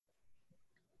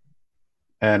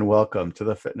And welcome to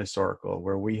the Fitness Oracle,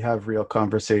 where we have real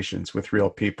conversations with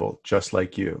real people just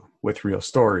like you, with real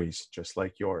stories just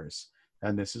like yours.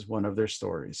 And this is one of their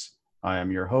stories. I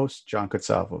am your host, John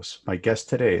Katsalvos. My guest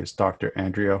today is Dr.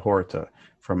 Andrea Horta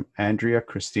from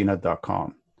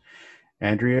AndreaChristina.com.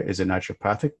 Andrea is a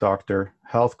naturopathic doctor,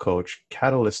 health coach,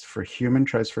 catalyst for human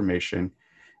transformation,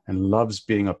 and loves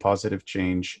being a positive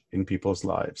change in people's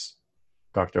lives.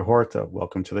 Dr. Horta,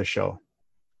 welcome to the show.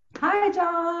 Hi,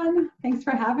 John. Thanks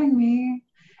for having me.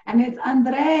 And it's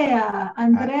Andrea,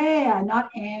 not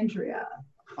Andrea.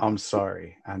 I'm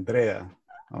sorry, Andrea.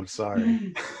 I'm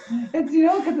sorry. It's,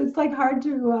 because it's like hard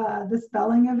to, the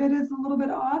spelling of it is a little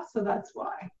bit off, so that's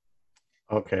why.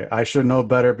 Okay, I should know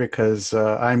better because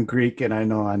I'm Greek and I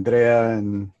know Andrea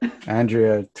and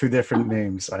Andrea, two different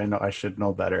names. I know I should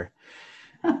know better.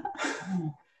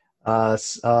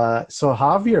 So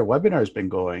how have your webinars been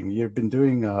going? You've been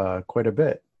doing quite a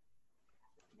bit.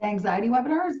 Anxiety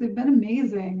webinars, they've been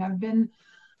amazing.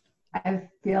 I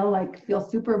feel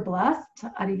super blessed.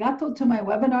 Arigato to my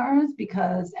webinars,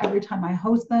 because every time I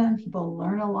host them, people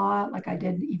learn a lot. Like I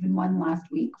did even one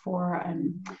last week for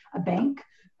a bank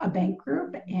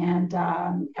group, and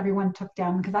everyone took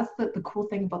down, because that's the cool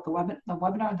thing about the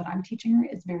webinar that I'm teaching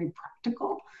is very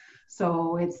practical.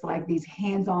 So it's like these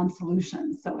hands-on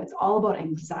solutions. So it's all about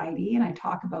anxiety, and I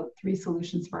talk about 3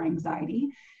 solutions for anxiety.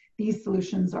 These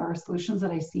solutions are solutions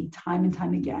that I see time and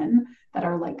time again that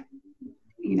are like,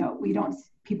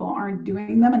 people aren't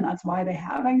doing them, and that's why they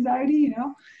have anxiety,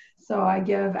 So I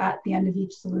give, at the end of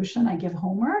each solution, I give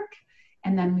homework,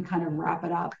 and then we kind of wrap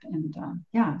it up. And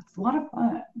it's a lot of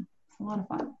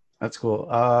fun. That's cool.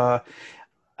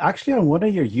 Actually, on one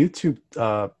of your YouTube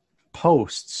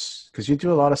posts, because you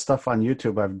do a lot of stuff on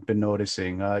YouTube, I've been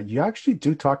noticing, you actually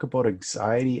do talk about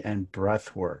anxiety and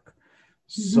breath work.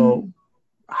 So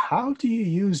how do you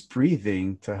use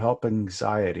breathing to help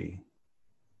anxiety?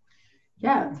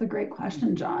 Yeah, it's a great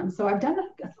question, John. So I've done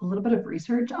a little bit of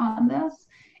research on this.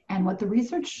 And what the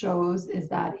research shows is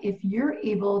that if you're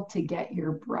able to get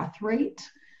your breath rate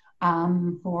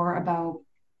for about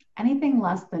anything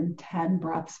less than 10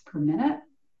 breaths per minute,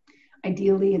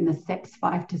 ideally in the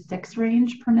 5 to 6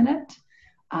 range per minute,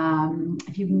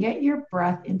 if you can get your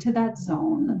breath into that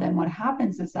zone, then what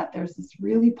happens is that there's this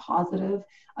really positive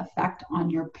effect on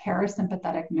your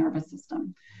parasympathetic nervous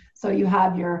system. So you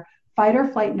have your fight or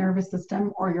flight nervous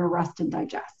system, or your rest and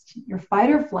digest. Your fight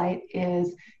or flight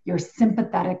is your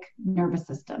sympathetic nervous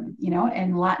system.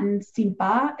 In Latin,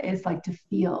 simpa is like to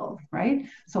feel, right?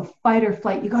 So fight or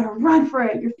flight, you got to run for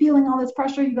it. You're feeling all this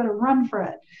pressure, you got to run for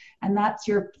it. And that's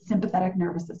your sympathetic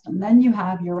nervous system. Then you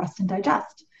have your rest and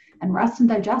digest. And rest and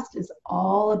digest is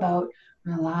all about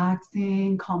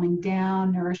relaxing, calming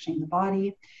down, nourishing the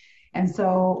body. And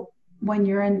so when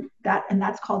you're in that, and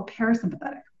that's called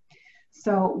parasympathetic.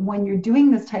 So when you're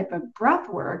doing this type of breath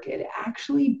work, it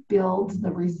actually builds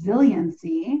the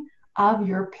resiliency of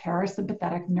your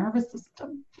parasympathetic nervous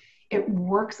system. It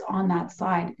works on that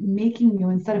side, making you,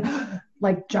 instead of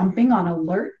like jumping on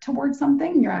alert towards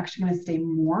something, you're actually going to stay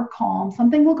more calm.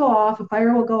 Something will go off, a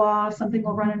fire will go off, something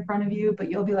will run in front of you,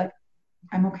 but you'll be like,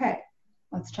 I'm okay.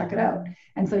 Let's check it out.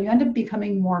 And so you end up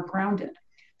becoming more grounded.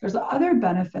 There's other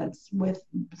benefits with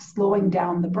slowing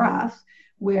down the breath,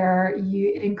 where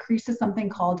it increases something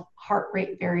called heart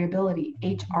rate variability,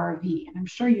 HRV. And I'm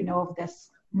sure you know of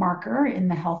this marker in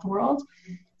the health world.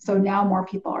 So now more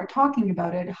people are talking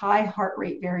about it. High heart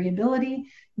rate variability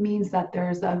means that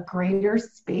there's a greater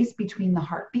space between the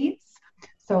heartbeats.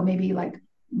 So maybe like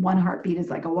one heartbeat is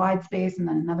like a wide space, and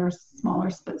then another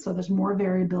smaller space. So there's more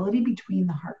variability between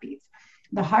the heartbeats.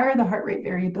 The higher the heart rate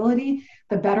variability,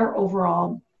 the better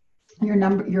overall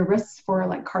your risks for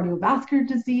like cardiovascular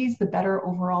disease, the better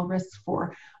overall risks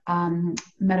for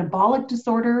metabolic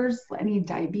disorders, any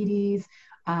diabetes,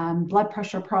 blood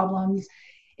pressure problems.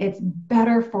 It's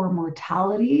better for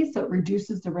mortality, so it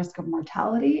reduces the risk of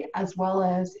mortality, as well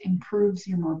as improves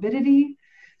your morbidity.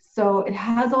 So it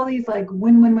has all these like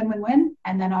win.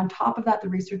 And then on top of that, the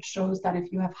research shows that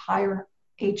if you have higher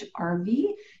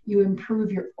HRV, you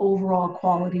improve your overall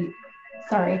quality.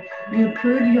 You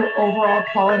improve your overall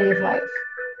quality of life.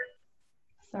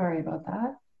 Sorry about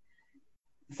that.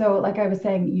 So like I was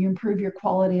saying, you improve your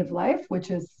quality of life, which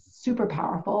is super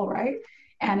powerful, right?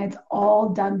 And it's all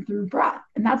done through breath.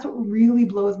 And that's what really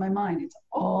blows my mind. It's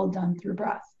all done through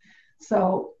breath.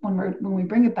 So when we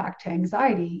bring it back to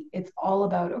anxiety, it's all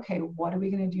about, okay, what are we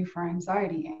going to do for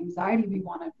anxiety? Anxiety, we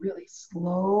want to really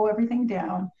slow everything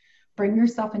down, bring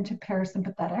yourself into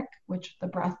parasympathetic, which the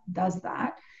breath does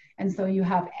that. And so you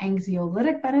have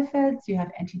anxiolytic benefits, you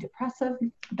have antidepressive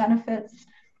benefits.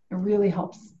 It really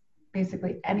helps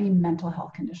basically any mental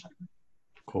health condition.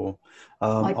 Cool.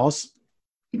 Like Also,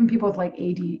 even people with like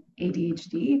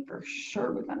ADHD for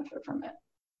sure would benefit from it.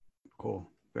 cool.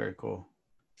 Very cool.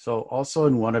 So also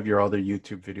in one of your other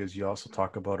YouTube videos, you also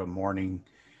talk about a morning,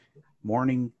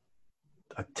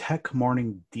 a tech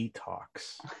morning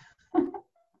detox.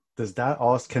 Does that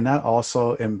also, can that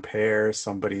also impair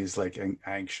somebody's like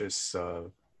anxious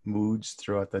moods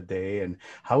throughout the day? And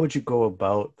how would you go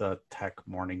about the tech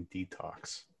morning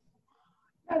detox?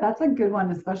 Yeah, that's a good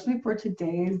one, especially for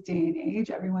today's day and age.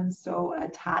 Everyone's so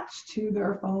attached to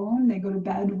their phone. They go to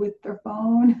bed with their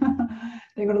phone.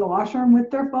 They go to the washroom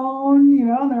with their phone.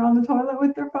 They're on the toilet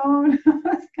with their phone.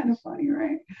 It's kind of funny,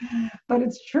 right? But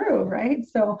it's true, right?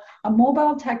 So a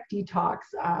mobile tech detox,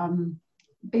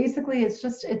 basically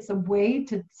it's a way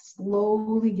to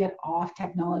slowly get off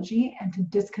technology and to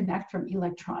disconnect from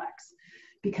electronics,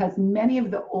 because many of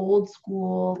the old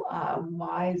school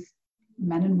wise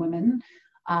men and women,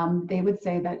 they would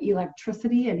say that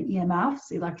electricity and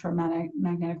EMFs,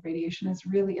 electromagnetic radiation, is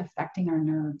really affecting our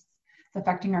nerves. It's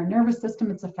affecting our nervous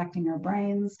system, it's affecting our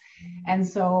brains. And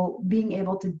so being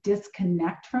able to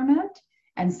disconnect from it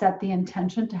and set the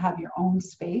intention to have your own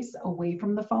space away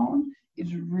from the phone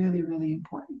is really, really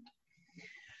important.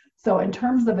 So in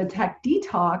terms of a tech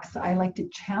detox, I like to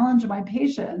challenge my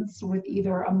patients with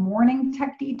either a morning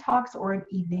tech detox or an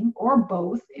evening, or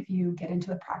both if you get into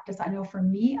the practice. I know for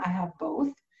me, I have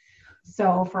both.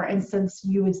 So for instance,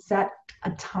 you would set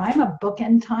a time, a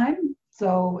bookend time.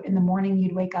 So in the morning,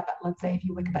 you'd wake up at, let's say if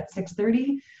you wake up at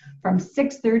 6:30, from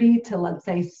 6:30 to let's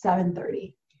say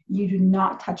 7:30, you do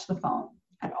not touch the phone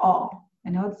at all. I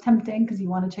know it's tempting because you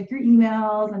want to check your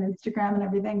emails and Instagram and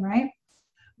everything, right?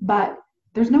 But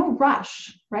there's no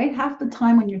rush, right? Half the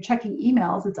time when you're checking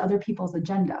emails, it's other people's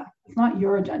agenda. It's not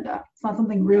your agenda. It's not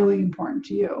something really important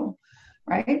to you,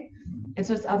 right? It's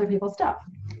just other people's stuff.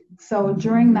 So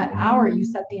during that hour, you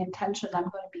set the intention, I'm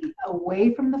going to be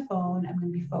away from the phone. I'm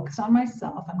going to be focused on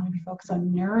myself. I'm going to be focused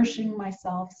on nourishing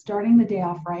myself, starting the day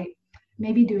off right,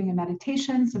 maybe doing a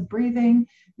meditation, some breathing,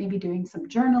 maybe doing some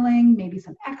journaling, maybe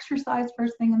some exercise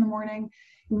first thing in the morning,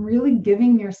 and really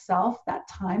giving yourself that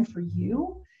time for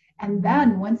you. And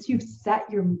then once you've set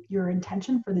your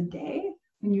intention for the day,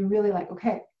 when you really like,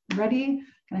 okay, ready,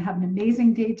 gonna have an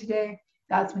amazing day today,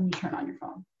 that's when you turn on your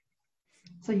phone.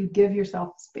 So you give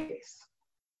yourself space.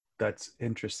 That's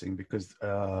interesting because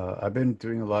I've been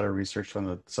doing a lot of research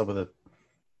on some of the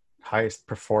highest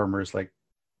performers, like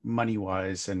money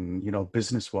wise and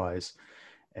business wise,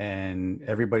 and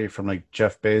everybody from like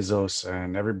Jeff Bezos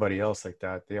and everybody else like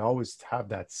that, they always have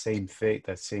that same fate,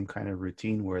 that same kind of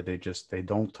routine where they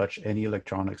don't touch any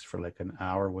electronics for like an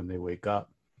hour when they wake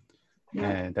up. Yeah.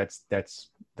 And that's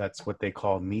what they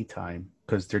call me time,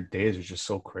 because their days are just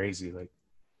so crazy. Like,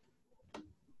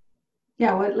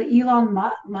 yeah, what Elon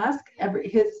Musk,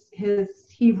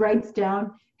 he writes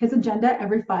down his agenda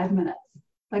every 5 minutes,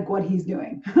 like what he's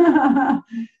doing.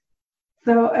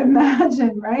 So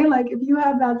imagine, right? Like if you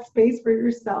have that space for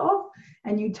yourself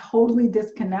and you totally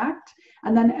disconnect.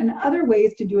 And then in other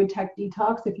ways to do a tech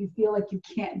detox, if you feel like you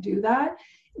can't do that,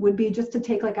 would be just to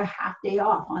take like a half day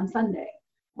off on Sunday,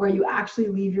 where you actually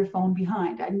leave your phone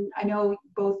behind. And I know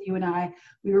both you and I,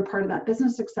 we were part of that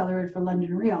business accelerator for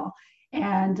London Real.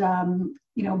 And,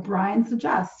 Brian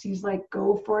suggests, he's like,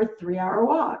 go for a 3-hour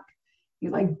walk.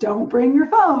 He's like, don't bring your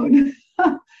phone.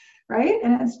 Right?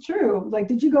 And it's true. Like,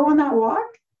 did you go on that walk?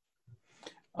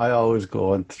 I always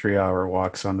go on 3-hour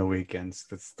walks on the weekends.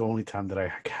 That's the only time that I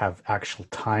have actual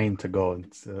time to go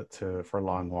for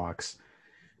long walks.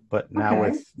 But now Okay.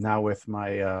 with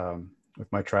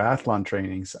my triathlon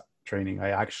training, I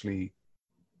actually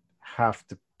have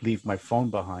to leave my phone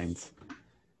behind.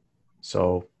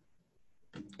 So,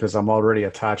 because I'm already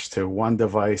attached to one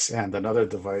device and another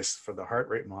device for the heart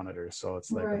rate monitor. So it's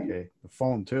like, right. Okay, the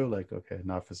phone too, like, okay,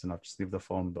 enough is enough. Just leave the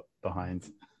phone behind.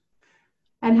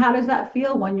 And how does that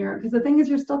feel because the thing is,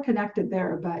 you're still connected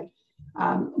there, but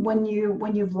when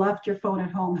you've left your phone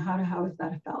at home, how has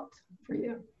that felt for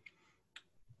you?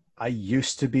 I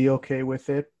used to be okay with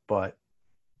it, but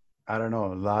I don't know,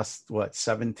 last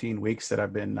 17 weeks that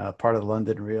I've been part of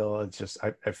London Real, it's just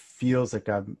it feels like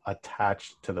I'm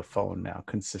attached to the phone now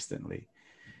consistently.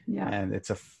 Yeah. And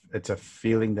it's a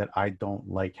feeling that I don't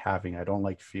like having. I don't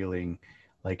like feeling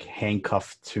like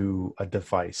handcuffed to a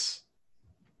device.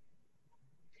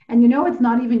 And it's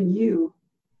not even you.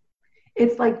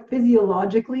 It's like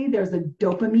physiologically there's a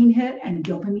dopamine hit and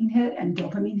dopamine hit and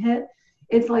dopamine hit.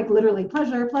 It's like literally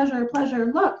pleasure, pleasure, pleasure.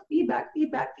 Look, feedback,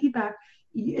 feedback, feedback.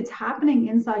 It's happening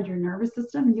inside your nervous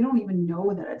system. You don't even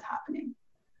know that it's happening.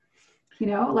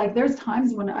 Like there's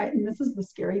times when and this is the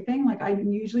scary thing, like I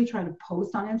usually try to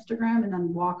post on Instagram and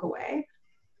then walk away.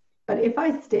 But if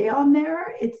I stay on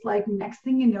there, it's like next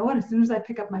thing you know, and as soon as I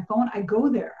pick up my phone, I go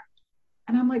there.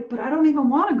 And I'm like, but I don't even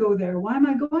want to go there. Why am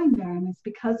I going there? And it's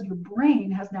because your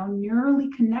brain has now neurally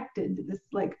connected to this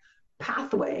like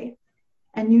pathway.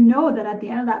 And you know that at the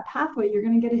end of that pathway, you're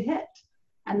going to get a hit.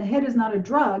 And the hit is not a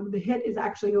drug. The hit is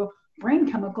actually a brain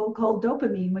chemical called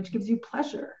dopamine, which gives you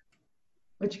pleasure,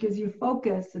 which gives you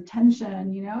focus,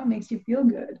 attention, you know, it makes you feel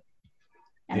good.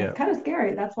 And it's kind of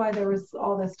scary. That's why there was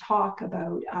all this talk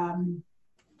about,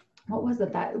 what was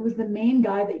it? That it was the main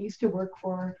guy that used to work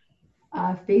for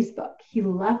Facebook. He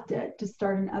left it to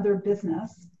start another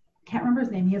business. Can't remember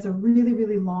his name. He has a really,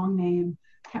 really long name.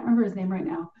 Can't remember his name right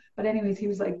now. But anyways, he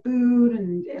was like booed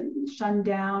and shunned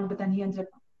down. But then he ended up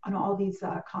on all these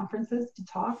conferences to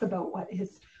talk about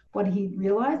what he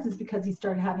realized is because he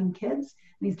started having kids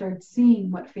and he started seeing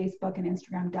what Facebook and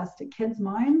Instagram does to kids'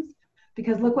 minds.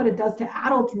 Because look what it does to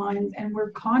adults' minds, and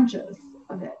we're conscious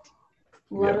of it.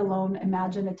 Let alone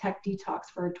imagine a tech detox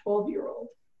for a 12-year-old.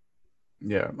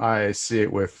 Yeah, I see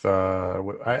it with,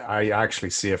 I actually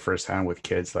see it firsthand with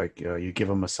kids. Like you give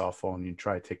them a cell phone, you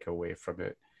try to take away from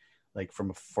it. Like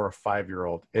for a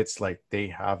 5-year-old, it's like they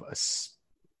have a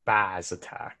spaz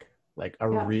attack, like a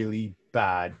really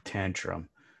bad tantrum.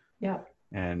 Yeah.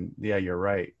 And yeah, you're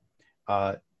right.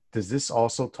 Does this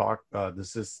also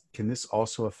can this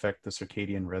also affect the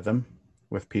circadian rhythm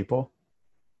with people?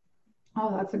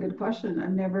 Oh, that's a good question.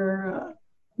 I've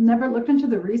never looked into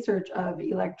the research of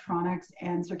electronics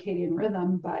and circadian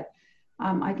rhythm, but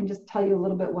I can just tell you a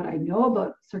little bit what I know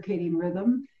about circadian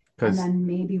rhythm, and then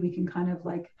maybe we can kind of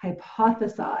like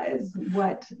hypothesize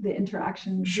what the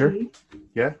interaction would be.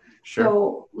 Yeah, sure.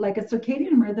 So like a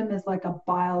circadian rhythm is like a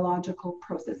biological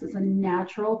process. It's a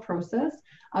natural process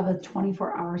of a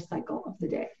 24-hour cycle of the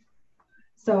day.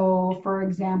 So for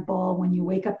example, when you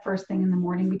wake up first thing in the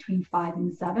morning between 5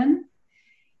 and 7,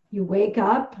 you wake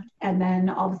up and then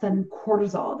all of a sudden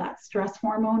cortisol, that stress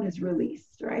hormone, is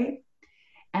released, right?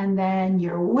 And then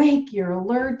you're awake, you're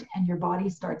alert, and your body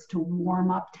starts to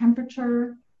warm up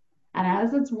temperature. And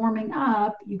as it's warming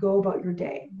up, you go about your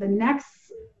day. The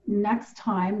next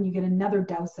time you get another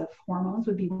dose of hormones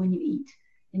would be when you eat,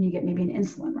 and you get maybe an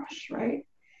insulin rush, right?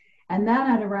 And then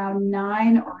at around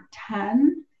 9 or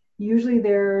 10, usually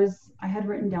I had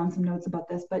written down some notes about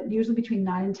this, but usually between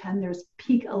 9 and 10, there's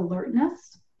peak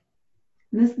alertness.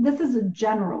 And this is a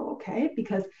general, okay?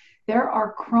 Because there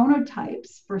are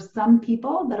chronotypes for some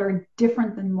people that are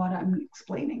different than what I'm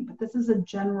explaining, but this is a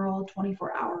general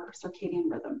 24-hour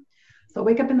circadian rhythm. So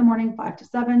wake up in the morning, 5 to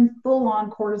 7, full on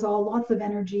cortisol, lots of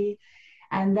energy.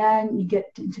 And then you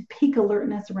get into peak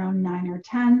alertness around 9 or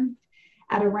 10.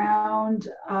 At around,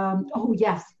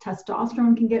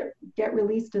 testosterone can get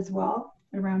released as well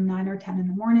at around 9 or 10 in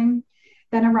the morning.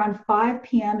 Then around 5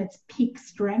 p.m., it's peak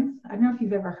strength. I don't know if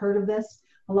you've ever heard of this.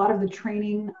 A lot of the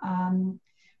training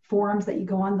forums that you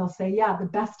go on, they'll say, the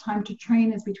best time to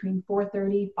train is between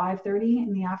 4:30, 5:30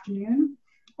 in the afternoon,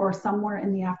 or somewhere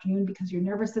in the afternoon, because your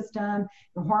nervous system,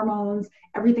 your hormones,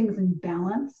 everything's in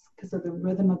balance because of the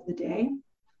rhythm of the day.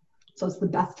 So it's the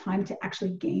best time to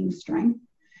actually gain strength.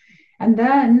 And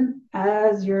then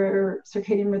as your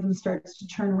circadian rhythm starts to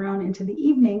turn around into the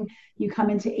evening, you come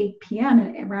into 8 p.m.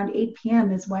 and around 8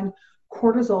 p.m. is when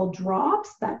cortisol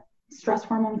drops, that stress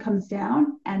hormone comes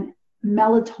down, and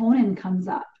melatonin comes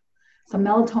up. So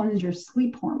melatonin is your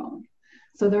sleep hormone.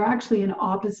 So they're actually an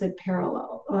opposite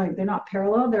parallel. Like they're not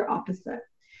parallel, they're opposite.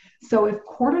 So if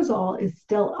cortisol is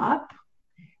still up,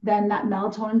 then that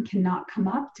melatonin cannot come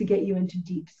up to get you into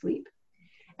deep sleep.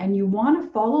 And you want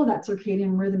to follow that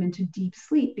circadian rhythm into deep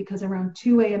sleep, because around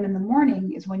 2 a.m. in the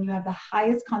morning is when you have the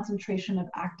highest concentration of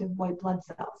active white blood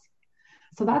cells.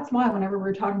 So that's why whenever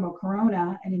we're talking about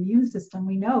corona and immune system,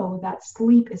 we know that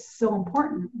sleep is so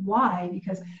important. Why?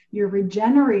 Because you're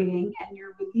regenerating and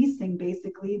you're releasing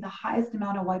basically the highest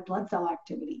amount of white blood cell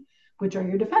activity, which are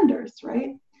your defenders,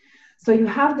 right? So you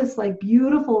have this like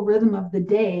beautiful rhythm of the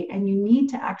day, and you need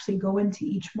to actually go into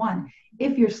each one.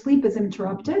 If your sleep is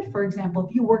interrupted, for example,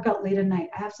 if you work out late at night,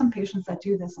 I have some patients that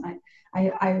do this, and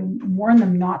I warn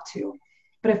them not to.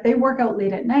 But if they work out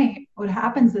late at night, what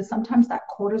happens is sometimes that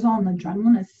cortisol and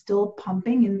adrenaline is still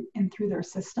pumping in through their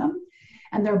system,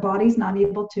 and their body's not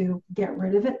able to get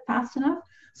rid of it fast enough.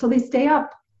 So they stay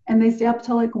up, and they stay up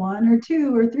till like 1 or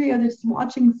 2 or 3, or they're just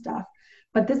watching stuff.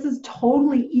 But this is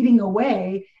totally eating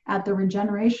away at the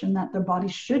regeneration that their body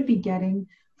should be getting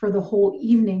for the whole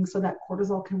evening, so that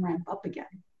cortisol can ramp up again.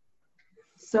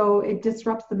 So it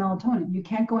disrupts the melatonin. You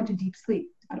can't go into deep sleep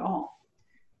at all.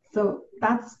 So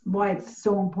that's why it's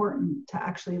so important to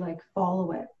actually like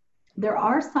follow it. There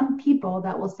are some people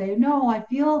that will say, no, I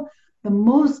feel the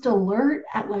most alert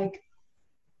at like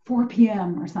 4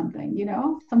 p.m. or something, you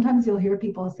know? Sometimes you'll hear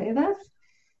people say this,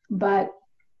 but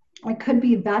it could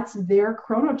be that's their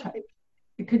chronotype.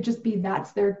 It could just be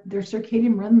that's their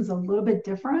circadian rhythm is a little bit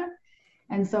different.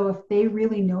 And so if they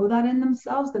really know that in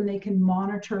themselves, then they can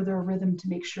monitor their rhythm to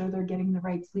make sure they're getting the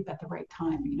right sleep at the right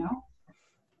time, you know?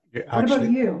 Yeah, What about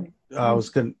actually, you? I was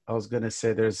gonna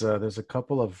say there's a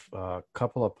couple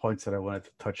of points that I wanted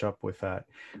to touch up with that.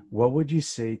 What would you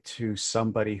say to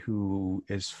somebody who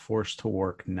is forced to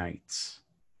work nights?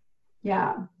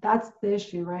 Yeah, that's the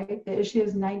issue, right? The issue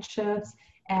is night shifts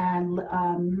and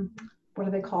what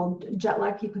are they called? Jet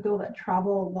lag people that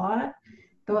travel a lot.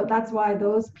 So that's why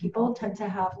those people tend to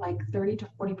have like 30 to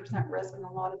 40% risk in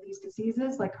a lot of these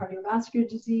diseases like cardiovascular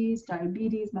disease,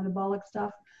 diabetes, metabolic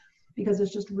stuff, because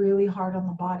it's just really hard on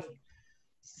the body.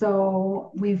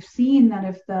 So we've seen that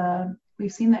if the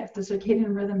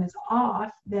circadian rhythm is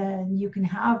off, then you can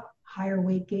have higher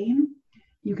weight gain,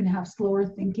 you can have slower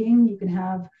thinking, you can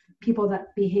have people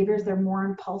that behaviors they're more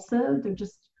impulsive, they're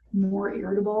just more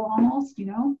irritable almost, you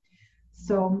know.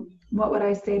 So what would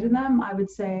I say to them? I would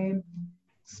say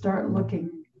start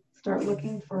looking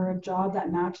for a job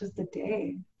that matches the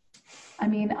day. I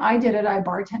mean, I did it. I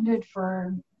bartended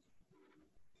for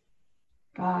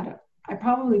God, I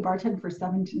probably bartended for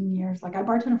 17 years. Like I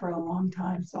bartended for a long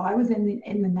time. So I was in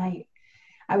the night.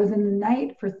 I was in the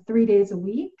night for 3 days a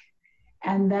week.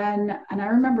 And I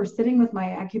remember sitting with my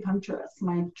acupuncturist,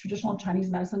 my traditional Chinese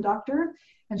medicine doctor,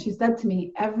 and she said to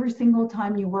me, every single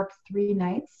time you work 3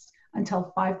 nights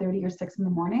until 5:30 or 6 in the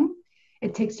morning,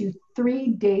 it takes you 3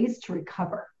 days to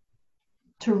recover,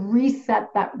 to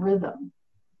reset that rhythm.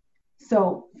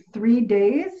 So 3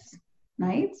 days,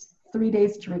 nights, 3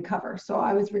 days to recover. So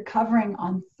I was recovering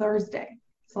on Thursday.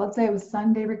 So let's say it was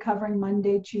Sunday recovering,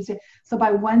 Monday, Tuesday. So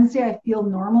by Wednesday, I feel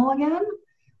normal again.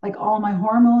 Like all my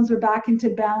hormones were back into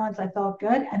balance. I felt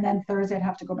good. And then Thursday, I'd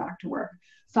have to go back to work.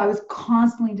 So I was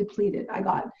constantly depleted.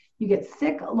 You get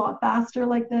sick a lot faster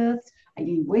like this. I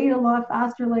gain weight a lot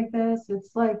faster like this.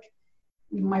 It's like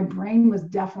my brain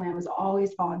I was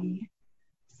always foggy.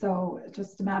 So it's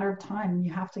just a matter of time.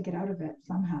 You have to get out of it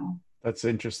somehow. That's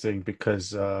interesting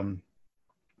because I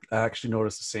actually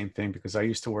noticed the same thing because I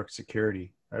used to work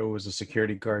security. I was a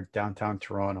security guard downtown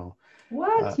Toronto. Uh,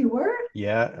 What? You were?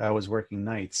 yeah, I was working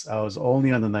nights. I was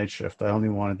only on the night shift. I only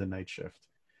wanted the night shift.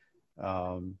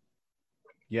 Um,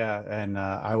 yeah, and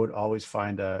I would always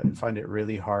find it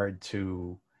really hard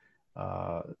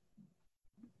uh,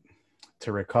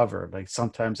 to recover. Like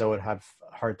sometimes I would have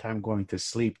a hard time going to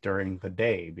sleep during the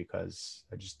day because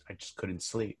I just couldn't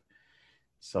sleep.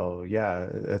 So yeah,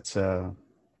 it's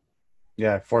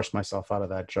yeah, I forced myself out of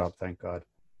that job, thank God.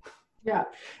 Yeah,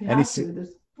 you Any have to.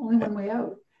 There's only one way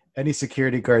out. any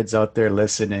security guards out there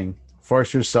listening,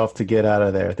 force yourself to get out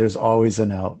of there. There's always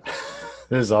an out.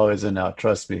 There's always an out,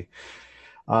 trust me.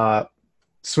 Uh,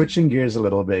 Switching gears a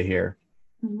little bit here.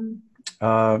 Mhm.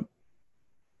 Uh,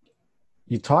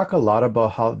 you talk a lot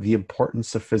about how the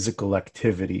importance of physical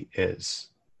activity is.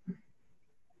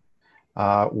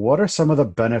 What are some of the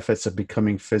benefits of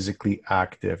becoming physically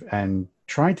active and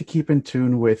trying to keep in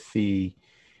tune with the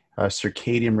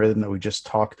circadian rhythm that we just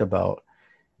talked about?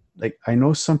 Like, I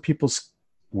know some people's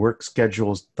work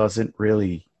schedules doesn't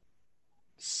really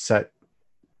set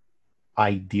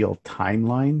ideal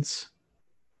timelines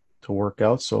to work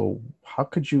out. So how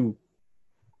could you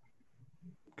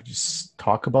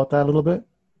talk about that a little bit?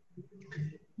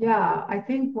 Yeah, I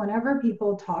think whenever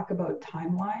people talk about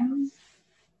timelines,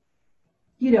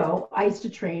 I used to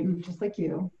train just like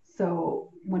you.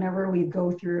 So whenever we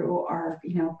go through our,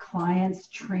 clients'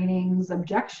 trainings,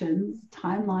 objections,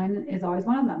 timeline is always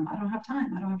one of them. I don't have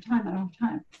time. I don't have time. I don't have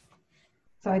time.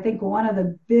 So I think one of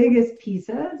the biggest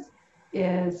pieces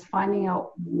is finding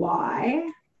out why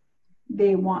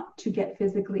they want to get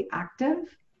physically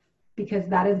active, because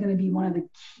that is going to be one of the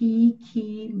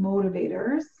key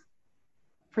motivators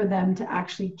for them to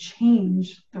actually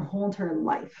change their whole entire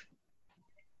life.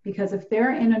 Because if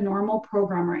they're in a normal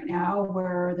program right now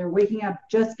where they're waking up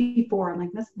just before, and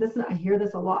like this I hear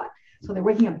this a lot. So they're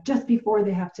waking up just before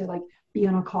they have to like be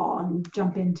on a call and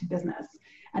jump into business.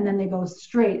 And then they go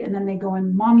straight, and then they go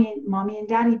in mommy and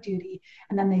daddy duty,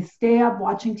 and then they stay up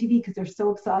watching TV because they're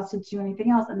so exhausted to do anything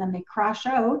else, and then they crash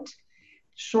out,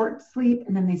 short sleep,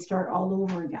 and then they start all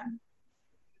over again.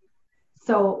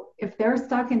 So if they're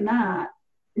stuck in that,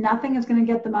 nothing is going to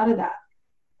get them out of that.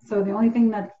 So the only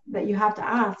thing that you have to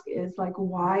ask is like,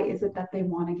 why is it that they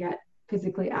want to get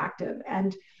physically active?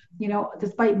 And,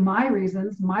 despite my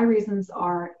reasons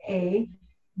are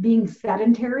being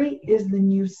sedentary is the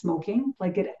new smoking.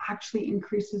 Like it actually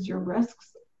increases your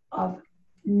risks of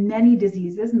many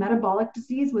diseases. Metabolic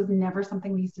disease was never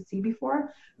something we used to see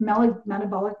before.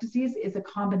 Metabolic disease is a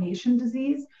combination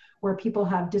disease where people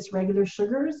have dysregular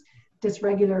sugars,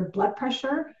 dysregular blood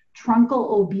pressure,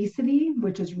 truncal obesity,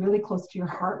 which is really close to your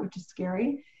heart, which is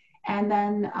scary. And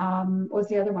then what was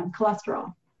the other one?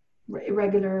 Cholesterol,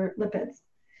 irregular lipids.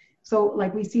 So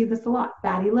like we see this a lot,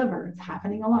 fatty liver, it's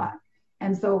happening a lot.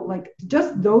 And so like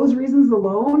just those reasons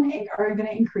alone are going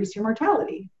to increase your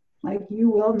mortality. Like you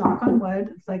will, knock on wood,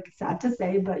 it's like sad to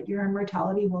say, but your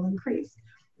mortality will increase.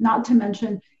 Not to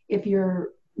mention if you're,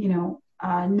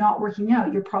 not working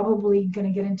out, you're probably going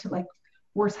to get into like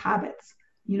worse habits.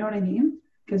 You know what I mean?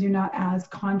 Because you're not as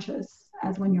conscious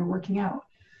as when you're working out.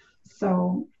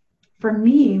 So for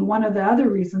me, one of the other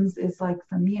reasons is like,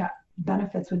 for me,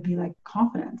 benefits would be like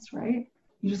confidence, right?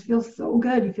 You just feel so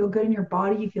good. You feel good in your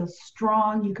body. You feel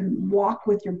strong. You can walk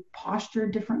with your posture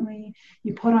differently.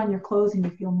 You put on your clothes and you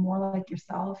feel more like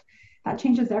yourself. That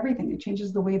changes everything. It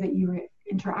changes the way that you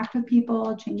interact with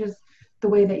people. It changes the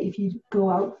way that if you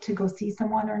go out to go see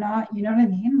someone or not, you know what I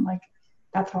mean? Like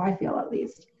that's how I feel at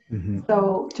least. Mm-hmm.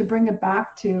 So to bring it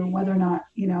back to whether or not,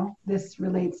 this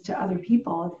relates to other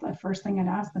people, the first thing I'd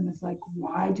ask them is like,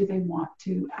 why do they want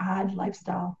to add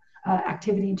lifestyle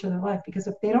activity into their life? Because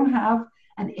if they don't have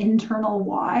an internal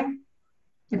why,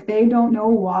 if they don't know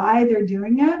why they're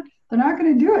doing it, they're not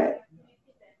going to do it.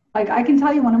 Like I can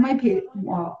tell you one of my patients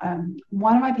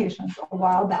a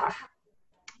while back,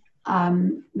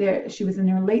 she was in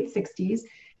her late 60s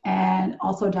and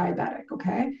also diabetic.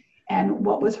 Okay. And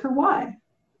what was her why?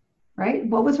 Right?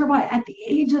 What was her why? At the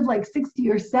age of like 60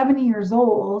 or 70 years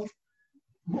old,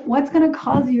 what's going to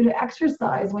cause you to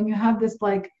exercise when you have this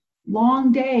like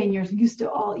long day and you're used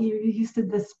to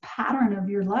this pattern of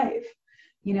your life,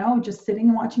 just sitting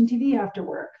and watching TV after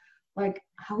work? Like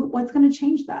what's going to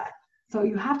change that? So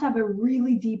you have to have a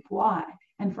really deep why.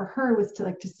 And for her, it was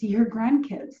to see her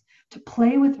grandkids, to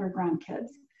play with her grandkids.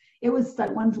 It was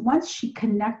that once she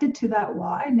connected to that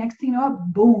why, next thing you know,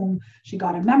 boom, she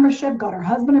got a membership, got her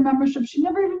husband a membership. She'd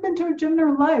never even been to a gym in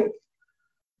her life.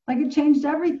 Like it changed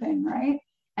everything, right?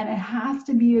 And it has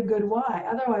to be a good why.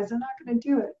 Otherwise, they're not going to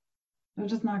do it. They're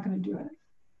just not going to do it.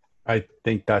 I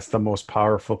think that's the most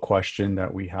powerful question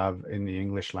that we have in the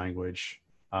English language.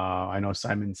 I know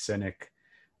Simon Sinek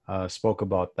spoke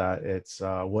about that. It's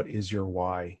what is your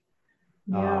why?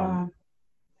 Yeah.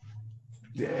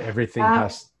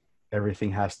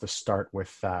 Everything has to start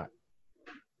with that.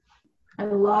 I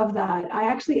love that. I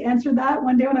actually answered that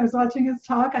one day when I was watching his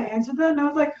talk. I answered that and I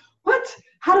was like, what?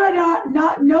 How did I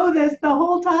not know this the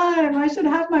whole time? I should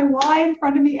have my why in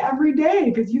front of me every day,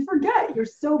 because you forget. You're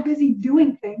so busy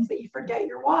doing things that you forget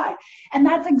your why. And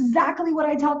that's exactly what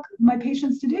I tell my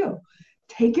patients to do.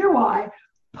 Take your why,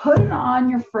 put it on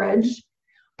your fridge,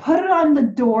 put it on the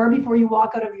door before you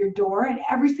walk out of your door, and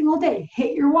every single day,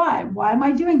 hit your why. Why am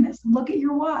I doing this? Look at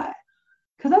your why.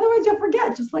 Because otherwise you'll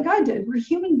forget, just like I did. We're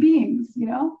human beings,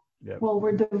 Yep. Well,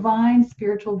 we're divine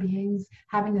spiritual beings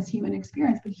having this human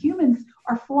experience, but humans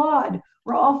are flawed.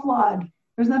 We're all flawed.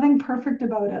 There's nothing perfect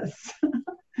about us.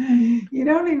 You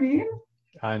know what I mean?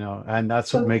 I know. And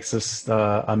that's what makes us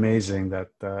amazing,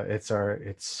 that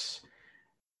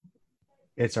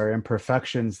it's our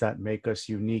imperfections that make us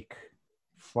unique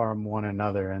from one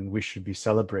another, and we should be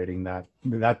celebrating that.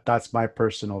 That's my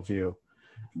personal view.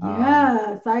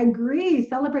 Yes, I agree.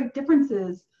 Celebrate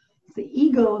differences. It's the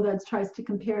ego that tries to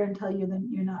compare and tell you that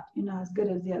you're not as good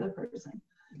as the other person.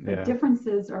 But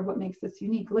differences are what makes us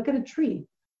unique. Look at a tree.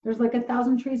 There's like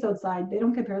 1,000 trees outside. They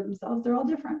don't compare themselves. They're all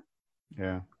different.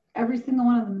 Yeah. Every single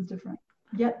one of them is different.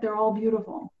 Yet they're all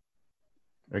beautiful.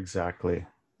 Exactly.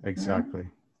 Yeah.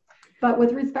 But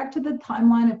with respect to the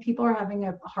timeline, if people are having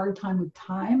a hard time with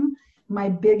time, my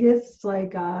biggest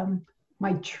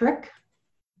my trick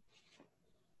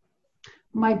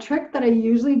that I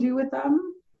usually do with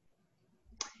them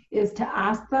is to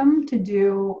ask them to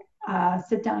do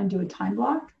sit down and do a time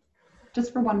block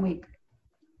just for 1 week.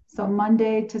 So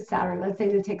Monday to Saturday, let's say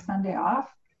they take Sunday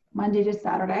off, Monday to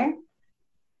Saturday,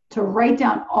 to write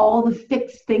down all the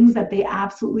fixed things that they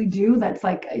absolutely do. It's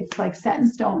like set in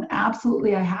stone.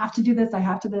 Absolutely, I have to do this, I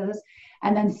have to do this.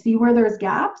 And then see where there's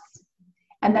gaps,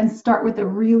 and then start with a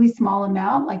really small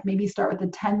amount, like maybe start with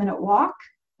a 10-minute walk,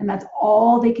 and that's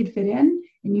all they could fit in.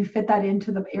 And you fit that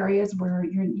into the areas where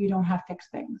you don't have fixed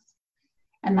things.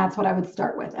 And that's what I would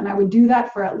start with. And I would do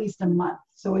that for at least a month.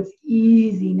 So it's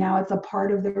easy. Now it's a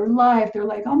part of their life. They're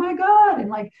like, oh my God, in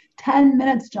like 10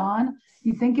 minutes, John,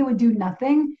 you think it would do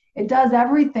nothing? It does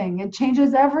everything. It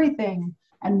changes everything.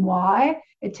 And why?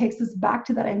 It takes us back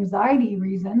to that anxiety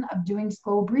reason of doing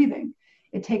slow breathing.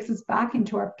 It takes us back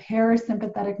into our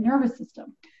parasympathetic nervous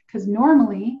system. Because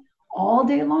normally all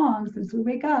day long since we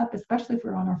wake up, especially if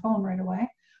we're on our phone right away,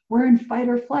 we're in fight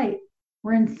or flight.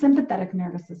 We're in sympathetic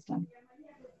nervous system.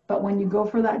 But when you go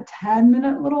for that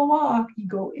 10-minute little walk, you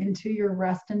go into your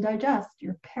rest and digest,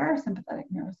 your parasympathetic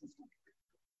nervous system,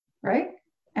 right?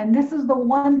 And this is the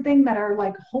one thing that our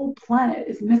like whole planet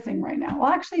is missing right now.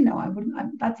 Well, actually, no,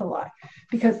 that's a lie.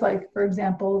 Because like, for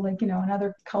example, like, in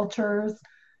other cultures,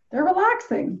 they're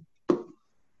relaxing.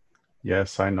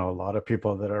 Yes, I know a lot of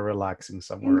people that are relaxing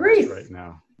somewhere else right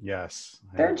now. Yes.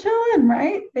 They're chilling,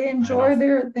 right? They enjoy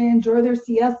their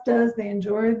siestas, they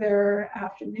enjoy their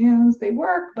afternoons. They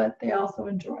work, but they also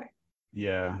enjoy.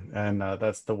 Yeah, and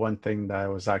that's the one thing that I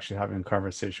was actually having a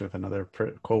conversation with another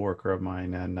coworker of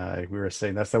mine, and we were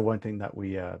saying that's the one thing that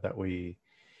we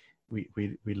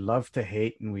love to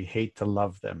hate, and we hate to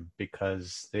love them,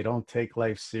 because they don't take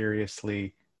life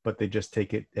seriously, but they just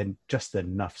take it and just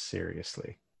enough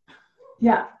seriously.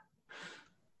 Yeah.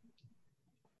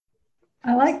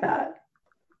 I like that.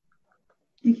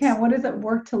 You can't, what is it,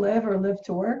 work to live or live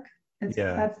to work?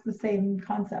 That's the same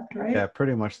concept, right? Yeah,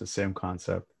 pretty much the same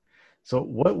concept. So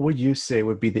what would you say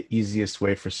would be the easiest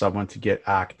way for someone to get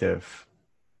active?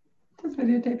 Just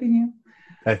videotaping you.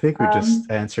 I think we just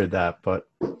answered that, but.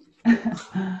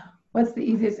 What's the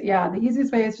easiest? Yeah, the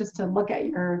easiest way is just to look at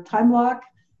your time block,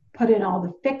 put in all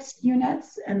the fixed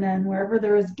units, and then wherever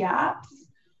there is gaps,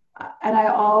 and I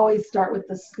always start with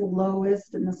the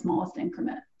slowest and the smallest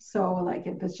increment. So like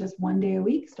if it's just 1 day a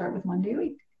week, start with 1 day a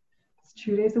week. If it's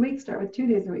 2 days a week, start with 2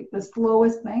 days a week. The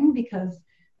slowest thing, because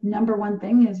number one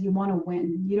thing is you want to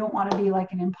win. You don't want to be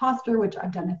like an imposter, which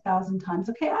I've done 1,000 times.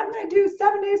 Okay, I'm going to do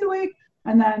 7 days a week,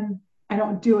 and then I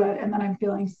don't do it, and then I'm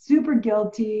feeling super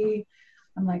guilty.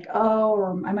 I'm like, oh,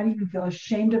 or I might even feel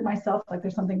ashamed of myself, like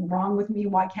there's something wrong with me.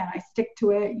 Why can't I stick to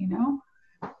it?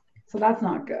 So that's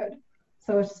not good.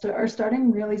 So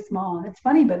starting really small. And it's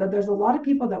funny, but there's a lot of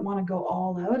people that want to go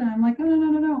all out, and I'm like,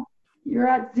 no. You're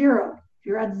at zero. If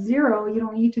you're at zero, you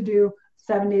don't need to do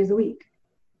 7 days a week.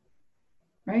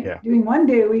 Right? Yeah. Doing 1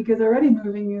 day a week is already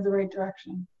moving you in the right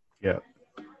direction. Yeah.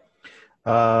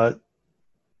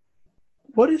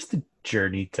 What is the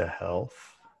journey to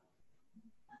health?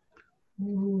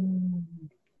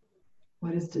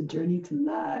 What is the journey to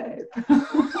life?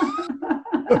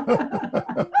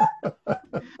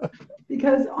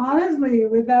 Because honestly,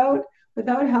 without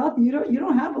health, you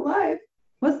don't have a life.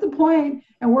 What's the point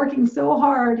in working so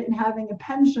hard and having a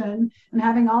pension and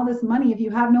having all this money if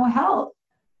you have no health?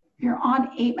 You're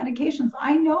on 8 medications.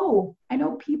 I know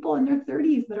people in their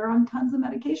 30s that are on tons of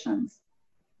medications.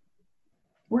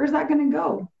 Where's that going to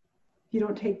go if you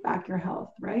don't take back your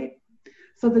health, right?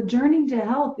 So the journey to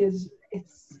health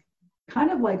it's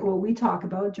kind of like what we talk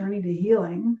about, journey to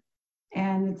healing.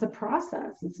 And it's a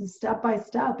process. It's a step by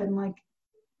step. And like,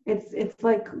 it's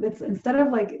instead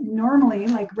of like normally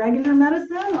like regular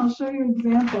medicine, I'll show you an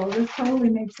example. This totally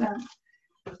makes sense.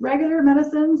 Regular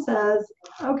medicine says,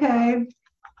 okay,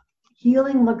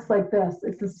 healing looks like this.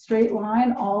 It's a straight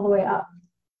line all the way up.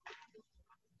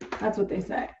 That's what they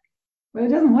say. But it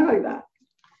doesn't look like that.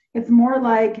 It's more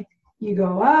like you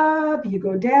go up, you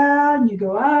go down, you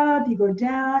go up, you go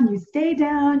down, you stay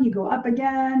down, you go up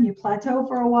again, you plateau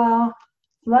for a while.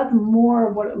 So that's more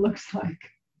of what it looks like.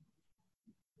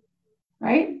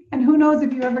 Right? And who knows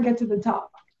if you ever get to the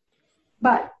top.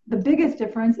 But the biggest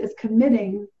difference is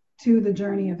committing to the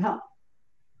journey of health,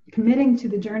 committing to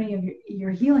the journey of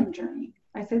your healing journey.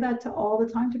 I say that to all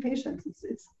the time to patients.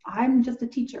 I'm just a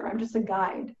teacher. I'm just a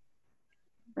guide.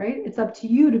 Right? It's up to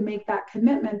you to make that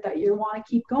commitment that you want to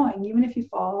keep going, even if you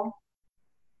fall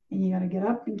and you got to get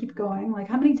up and keep going. Like,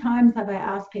 how many times have I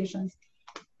asked patients,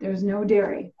 there's no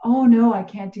dairy? Oh no, I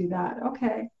can't do that.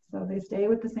 Okay. So they stay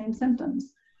with the same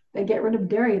symptoms. They get rid of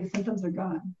dairy, the symptoms are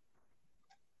gone.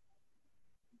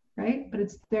 Right? But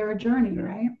it's their journey,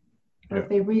 right? Or if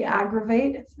they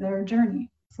re-aggravate, it's their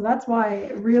journey. So that's why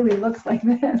it really looks like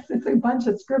this. It's a bunch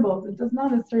of scribbles. It does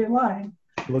not a straight line.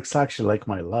 It looks actually like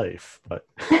my life, but.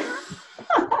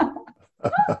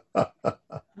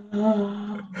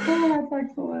 Oh, that's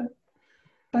excellent.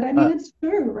 But I mean, it's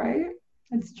true, right?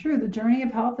 It's true. The journey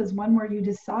of health is one where you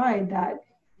decide that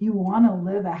you want to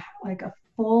live a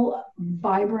full,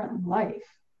 vibrant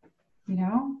life,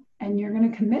 and you're going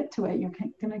to commit to it. You're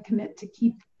going to commit to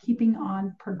keeping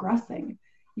on progressing.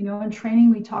 In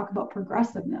training, we talk about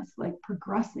progressiveness, like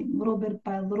progressing little bit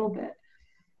by little bit.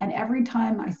 And every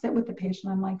time I sit with the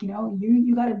patient, I'm like,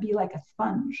 you got to be like a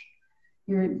sponge.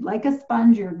 You're like a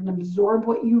sponge. You're going to absorb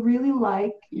what you really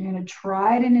like. You're going to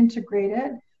try it and integrate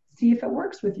it, see if it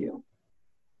works with you.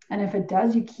 And if it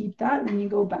does, you keep that, and then you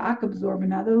go back, absorb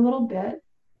another little bit,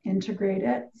 integrate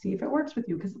it, see if it works with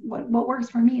you. Because what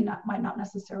works for me might not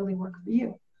necessarily work for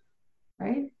you.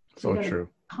 right? So So you got to true.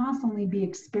 constantly be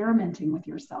experimenting with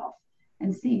yourself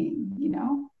and seeing,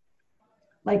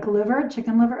 like liver,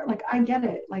 chicken liver, like I get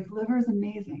it. Like liver is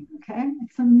amazing. Okay.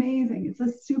 It's amazing. It's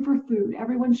a superfood.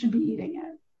 Everyone should be eating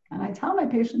it. And I tell my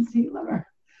patients to eat liver.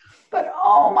 But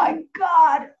oh my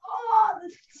God, oh,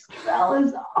 the smell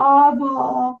is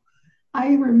awful.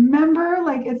 I remember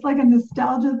like it's like a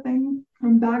nostalgia thing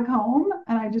from back home,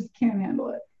 and I just can't handle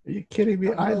it. Are you kidding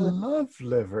me? I So, love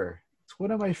liver. It's one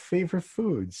of my favorite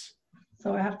foods.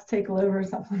 so I have to take liver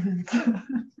supplements.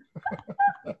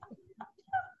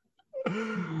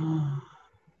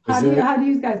 Is it? How do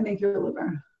you guys make your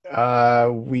liver?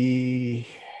 We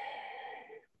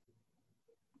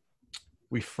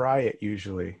fry it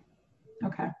usually.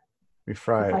 Okay. We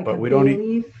fry With it, like but a we bay don't eat.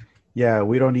 leaf. Yeah,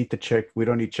 we don't eat we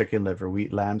don't eat chicken liver. We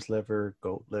eat lamb's liver,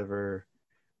 goat liver.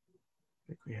 I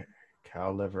think we have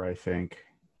cow liver, I think.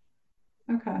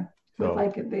 Okay. With So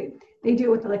like they do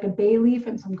it with like a bay leaf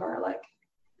and some garlic.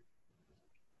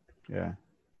 yeah.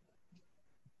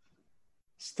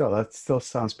 Still, that still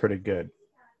sounds pretty good.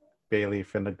 Bay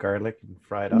leaf and the garlic and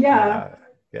fry it up. Yeah. Yeah.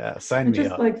 Yeah. Sign It me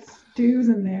just up. like stews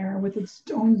in there with its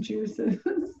own juices.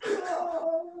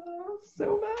 Oh,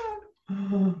 so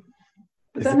bad.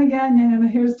 But Is then it again,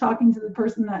 here's talking to the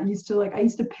person that used to like, I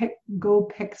used to go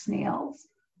pick snails,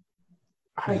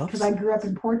 I like, love because I grew up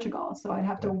snails. in Portugal. So I'd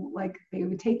have Yeah. to, like, they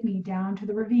would take me down to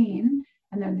the ravine,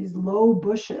 and then these low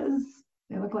bushes,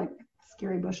 they look like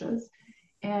scary bushes,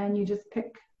 and you just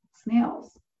pick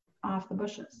snails off the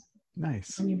bushes.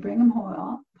 Nice. And you bring them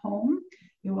home,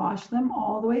 you wash them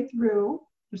all the way through.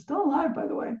 They're still alive, by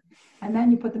the way. And then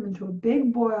you put them into a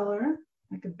big boiler,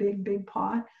 like a big, big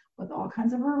pot with all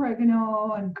kinds of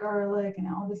oregano and garlic and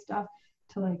all this stuff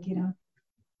to, like,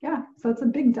 yeah. So it's a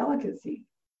big delicacy.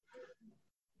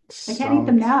 I can't eat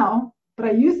them Sounds now, but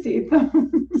I used to eat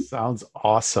them. sounds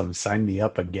awesome. Sign me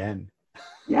up again.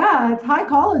 Yeah, it's high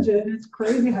collagen. It's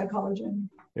crazy high collagen.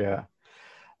 Yeah.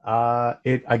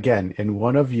 It again in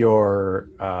one of your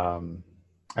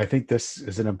I think this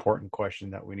is an important question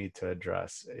that we need to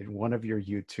address. In one of your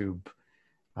YouTube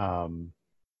um,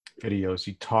 videos,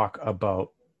 you talk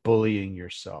about bullying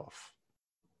yourself.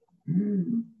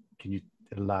 Mm. Can you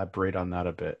elaborate on that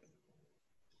a bit?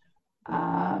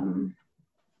 Um,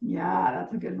 yeah,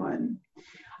 that's a good one.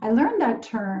 I learned that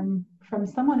term from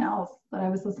someone else that I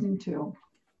was listening to.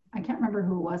 I can't remember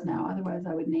who it was now, otherwise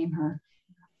I would name her.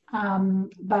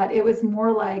 But it was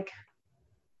more like,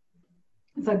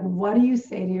 it's like, what do you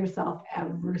say to yourself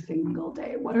every single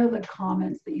day? What are the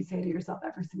comments that you say to yourself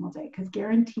every single day? Because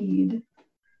guaranteed,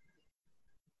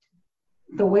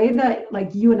 the way that,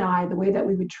 like, you and I, the way that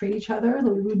we would treat each other,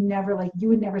 we would never, like, you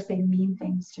would never say mean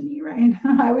things to me, right?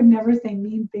 I would never say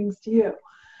mean things to you.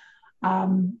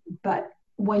 But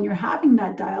when you're having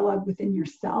that dialogue within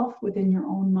yourself, within your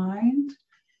own mind,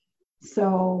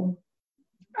 so,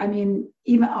 I mean,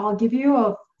 even I'll give you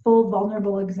a full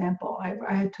vulnerable example.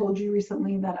 I had told you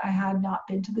recently that I had not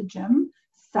been to the gym,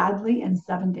 sadly, in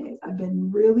 7 days. I've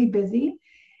been really busy,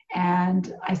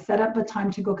 and I set up a time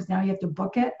to go because now you have to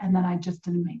book it, and then I just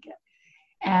didn't make it.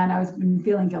 And I was been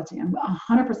feeling guilty. I'm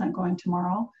 100% going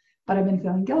tomorrow, but I've been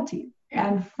feeling guilty.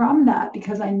 And from that,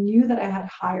 because I knew that I had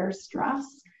higher stress,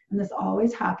 and this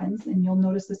always happens, and you'll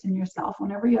notice this in yourself,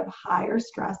 whenever you have higher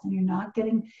stress and you're not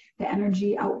getting the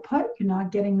energy output, you're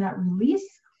not getting that release,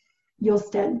 you'll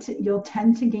tend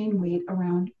to gain weight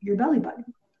around your belly button,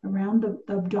 around the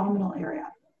abdominal area.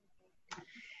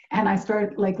 And I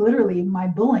started, like, literally my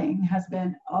bullying has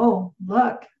been, oh,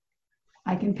 look,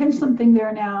 I can pinch something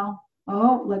there now.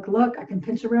 Oh, look, I can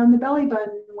pinch around the belly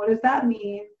button. What does that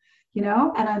mean?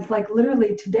 And I was like,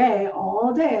 literally today,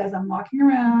 all day, as I'm walking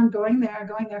around, going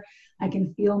there, I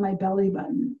can feel my belly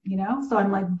button, So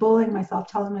I'm like bullying myself,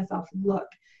 telling myself, look,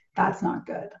 that's not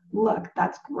good. Look,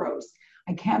 that's gross.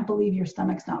 I can't believe your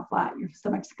stomach's not flat. Your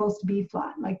stomach's supposed to be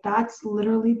flat. Like, that's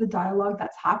literally the dialogue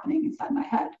that's happening inside my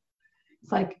head.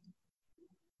 It's like,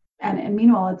 and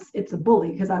meanwhile, it's a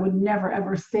bully, because I would never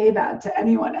ever say that to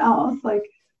anyone else. Like,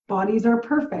 bodies are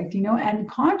perfect, and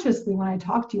consciously when I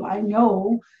talk to you, I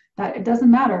know that it doesn't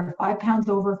matter 5 pounds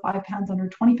over, 5 pounds under,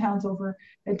 20 pounds over,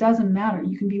 it doesn't matter.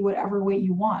 You can be whatever weight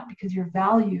you want, because your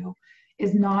value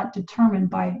is not determined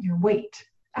by your weight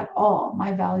at all.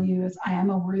 My value is I am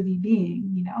a worthy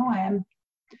being, I am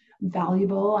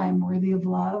valuable, I am worthy of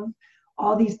love,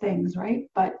 all these things, right?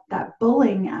 But that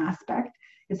bullying aspect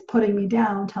is putting me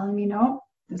down, telling me, no,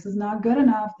 this is not good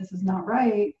enough, this is not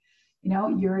right.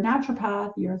 You're a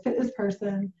naturopath, you're a fitness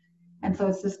person. And so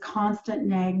it's this constant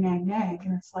nag.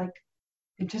 And it's like,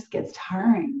 it just gets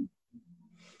tiring,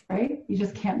 right? You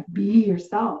just can't be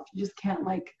yourself. You just can't,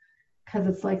 like, because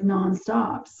it's like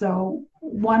nonstop. So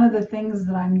one of the things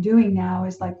that I'm doing now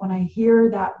is like when I hear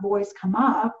that voice come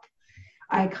up,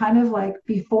 I kind of like,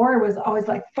 before it was always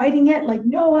like fighting it, like,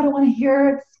 no, I don't want to hear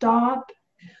it, stop.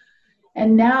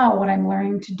 And now what I'm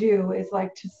learning to do is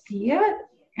like to see it.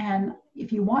 And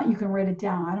if you want, you can write it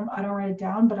down. I don't write it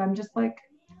down, but I'm just like,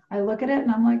 I look at it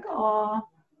and I'm like, oh,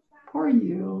 poor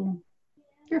you.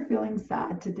 You're feeling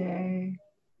sad today.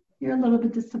 You're a little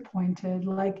bit disappointed.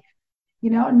 Like,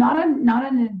 not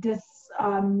in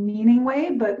a meaning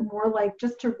way, but more like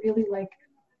just to really like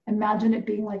imagine it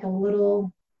being like a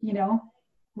little,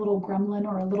 little gremlin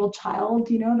or a little child,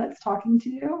 that's talking to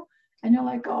you. And you're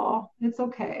like, oh, it's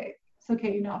okay. It's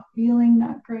okay. You're not feeling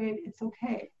that great. It's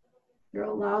okay. You're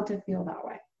allowed to feel that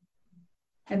way.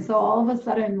 And so all of a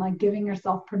sudden, like giving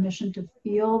yourself permission to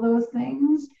feel those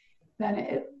things, then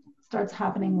it starts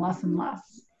happening less and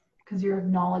less because you're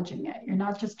acknowledging it. You're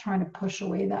not just trying to push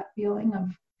away that feeling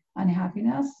of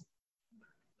unhappiness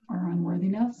or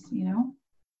unworthiness,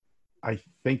 I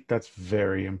think that's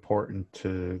very important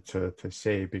to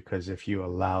say, because if you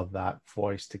allow that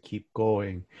voice to keep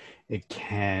going, it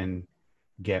can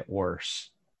get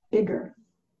worse. Bigger,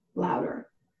 louder.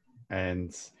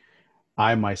 And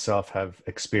I myself have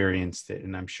experienced it,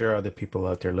 and I'm sure other people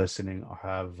out there listening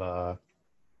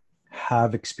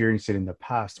have experienced it in the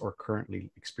past or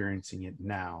currently experiencing it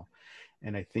now.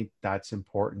 And I think that's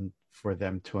important for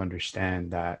them to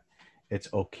understand that it's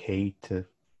okay to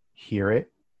hear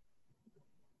it,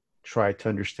 try to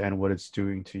understand what it's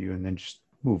doing to you, and then just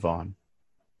move on.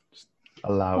 Just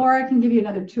allow Or I can give you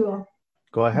another tool.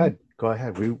 Go ahead. I'm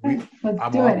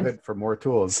all good for more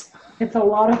tools. It's a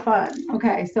lot of fun.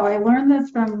 Okay, so I learned this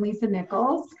from Lisa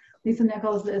Nichols. Lisa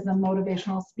Nichols is a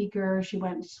motivational speaker. She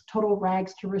went total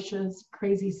rags to riches,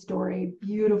 crazy story,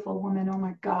 beautiful woman. Oh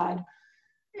my God.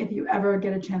 If you ever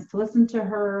get a chance to listen to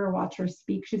her, watch her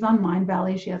speak. She's on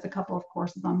Mindvalley. She has a couple of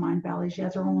courses on Mindvalley. She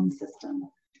has her own system.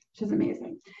 She's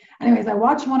amazing. Anyways, I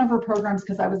watched one of her programs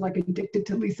because I was like addicted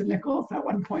to Lisa Nichols at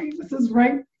one point. This is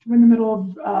right in the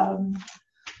middle of,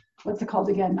 what's it called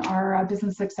again? Our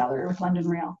Business Accelerator with London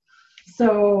Real.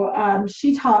 So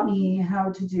she taught me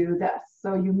how to do this.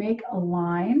 So you make a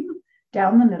line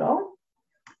down the middle,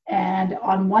 and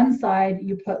on one side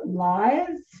you put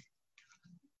lies,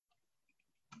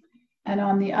 and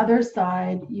on the other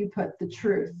side you put the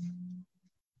truth.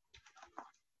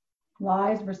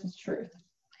 Lies versus truth.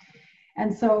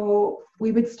 And so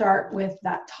we would start with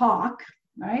that talk,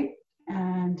 right?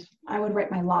 And I would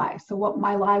write my lie. So what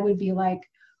my lie would be like,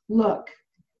 look,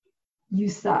 you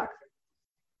suck.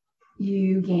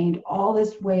 You gained all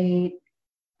this weight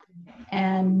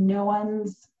and no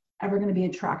one's ever going to be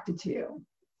attracted to you,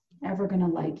 ever going to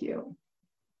like you.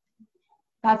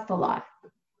 That's the lie,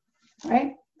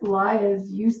 right? The lie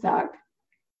is you suck,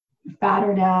 you're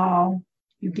fatter now,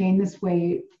 you gained this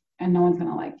weight, and no one's going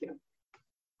to like you.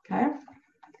 Okay?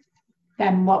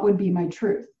 Then what would be my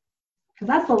truth? Because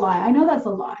that's the lie. I know that's a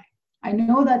lie. I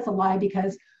know that's a lie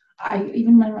because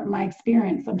even my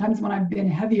experience, sometimes when I've been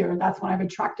heavier, that's when I've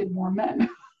attracted more men,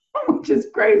 which is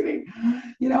crazy,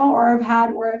 or I've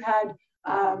had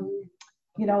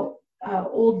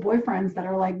old boyfriends that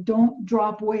are like, don't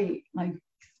drop weight, like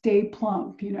stay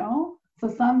plump, So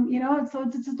so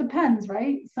it just depends,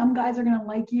 right? Some guys are going to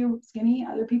like you skinny.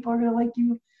 Other people are going to like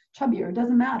you chubbier. It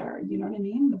doesn't matter. You know what I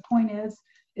mean? The point is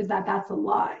that that's a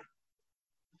lie.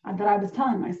 That I was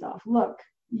telling myself, look,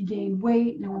 you gained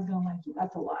weight, no one's going to like you.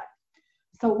 That's a lie.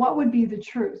 So what would be the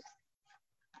truth?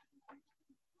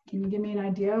 Can you give me an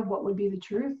idea of what would be the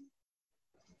truth?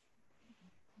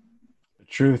 The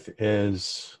truth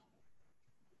is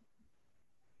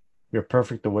you're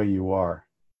perfect the way you are.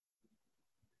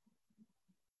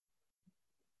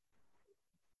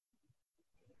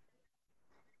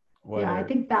 Yeah, I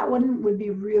think that one would be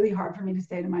really hard for me to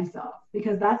say to myself,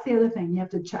 because that's the other thing you have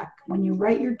to check. When you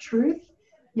write your truth,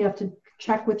 you have to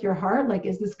check with your heart, like,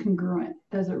 is this congruent?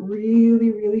 Does it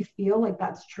really, really feel like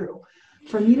that's true?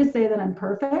 For me to say that I'm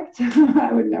perfect,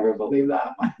 I would never believe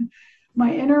that.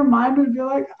 My inner mind would be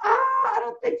like, I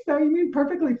don't think so. You mean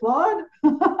perfectly flawed?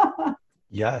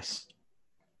 Yes.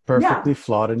 Perfectly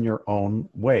flawed in your own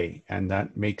way. And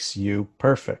that makes you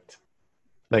perfect.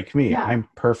 Like me, I'm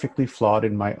perfectly flawed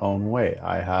in my own way.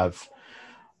 I have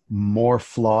more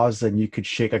flaws than you could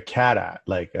shake a cat at.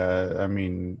 Like,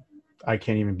 I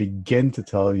can't even begin to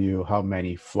tell you how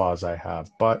many flaws I have.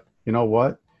 But you know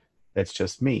what? It's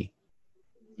just me.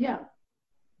 Yeah,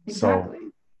 exactly.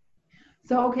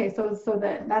 So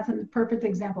that's a perfect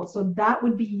example. So that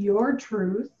would be your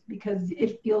truth because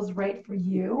it feels right for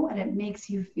you and it makes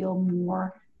you feel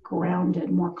more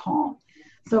grounded, more calm.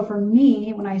 So for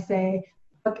me, when I say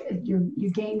look, you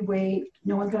gained weight,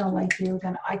 no one's going to like you,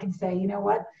 then I can say, you know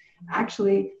what,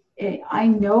 actually, I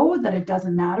know that it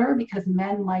doesn't matter because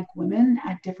men like women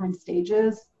at different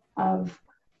stages of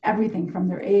everything from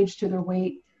their age to their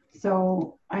weight.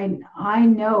 So I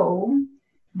know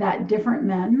that different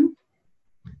men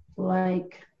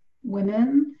like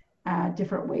women at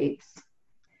different weights.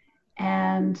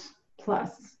 And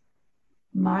plus,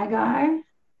 my guy,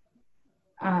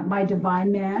 my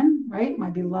divine man, right? My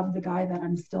beloved, the guy that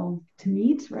I'm still to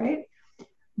meet, right?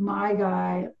 My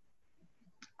guy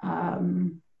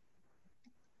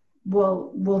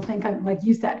will think I'm, like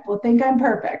you said, will think I'm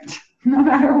perfect no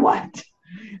matter what.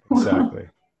 Exactly.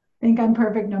 Think I'm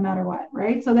perfect no matter what,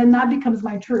 right? So then that becomes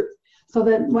my truth. So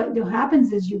then what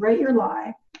happens is you write your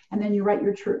lie and then you write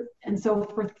your truth. And so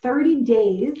for 30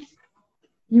 days,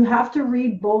 you have to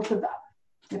read both of them.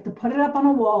 You have to put it up on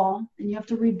a wall and you have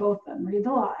to read both of them. Read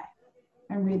the lie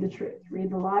and read the truth. Read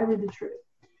the lie, read the truth.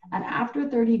 And after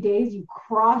 30 days, you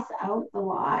cross out the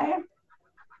lie.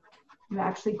 You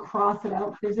actually cross it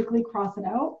out, physically cross it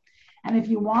out. And if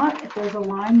you want, if there's a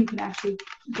line, you can actually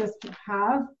just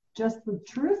have just the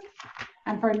truth.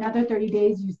 And for another 30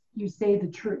 days, you say the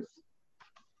truth.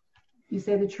 You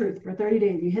say the truth for 30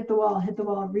 days. You hit the wall,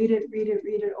 read it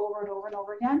over and over and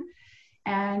over again.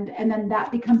 And then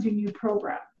that becomes your new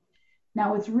program.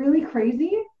 Now, what's really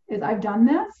crazy is I've done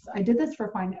this. I did this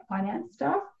for finance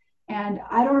stuff. And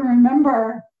I don't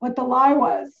remember what the lie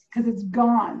was because it's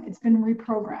gone. It's been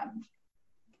reprogrammed.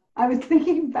 I was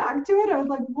thinking back to it. I was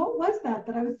like, what was that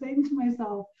I was saying to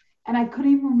myself? And I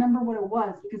couldn't even remember what it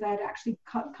was because I had actually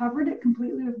covered it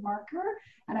completely with marker.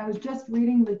 And I was just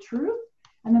reading the truth.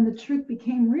 And then the truth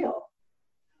became real.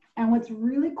 And what's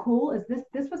really cool is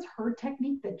this was her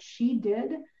technique that she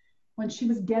did when she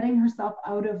was getting herself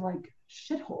out of like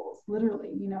shitholes,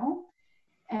 literally, you know?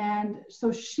 And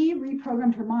so she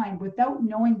reprogrammed her mind without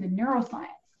knowing the neuroscience.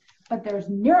 But there's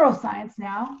neuroscience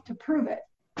now to prove it.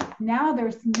 Now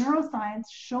there's neuroscience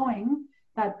showing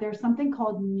that there's something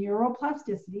called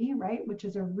neuroplasticity, right? Which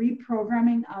is a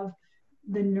reprogramming of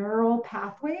the neural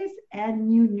pathways and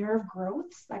new nerve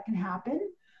growths that can happen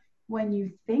when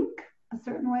you think a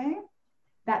certain way.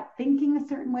 That thinking a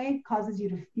certain way causes you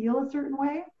to feel a certain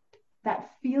way.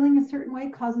 That feeling a certain way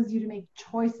causes you to make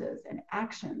choices and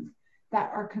actions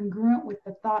that are congruent with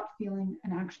the thought, feeling,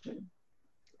 and action.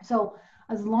 So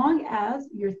as long as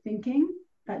you're thinking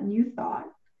that new thought,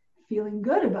 feeling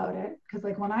good about it, because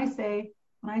like when I say,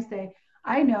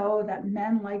 I know that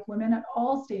men like women at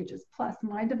all stages, plus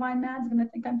my divine man's going to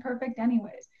think I'm perfect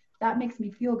anyways. That makes me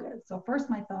feel good. So first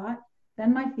my thought,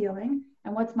 then my feeling,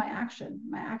 and what's my action?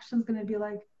 My action's going to be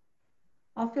like,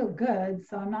 I'll feel good,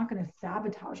 so I'm not going to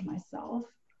sabotage myself.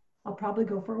 I'll probably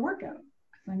go for a workout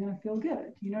because I'm going to feel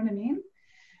good. You know what I mean?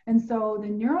 And so the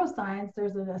neuroscience,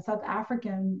 there's a South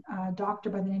African doctor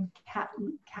by the name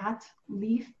Kat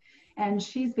Leaf, and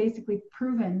she's basically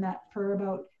proven that for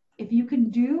about, if you can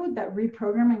do that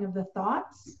reprogramming of the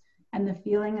thoughts and the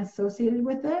feeling associated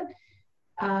with it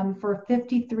for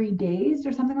 53 days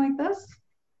or something like this,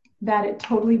 that it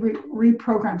totally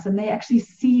reprograms, and they actually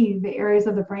see the areas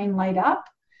of the brain light up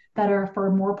that are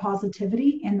for more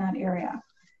positivity in that area.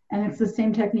 And it's the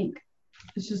same technique.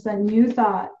 It's just that new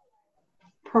thought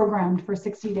programmed for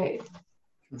 60 days.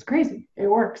 It's crazy. It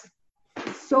works.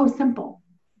 It's so simple.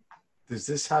 Does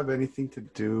this have anything to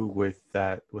do with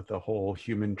the whole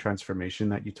human transformation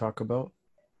that you talk about?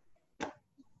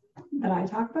 That I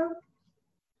talk about?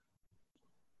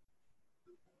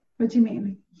 What do you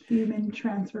mean? Human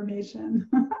transformation?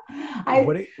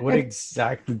 What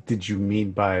exactly did you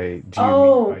mean by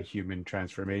mean by human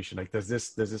transformation? Like, does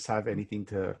this have anything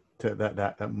to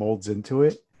that molds into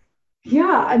it?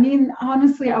 Yeah, I mean,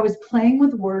 honestly, I was playing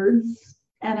with words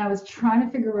and I was trying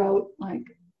to figure out like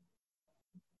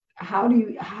how do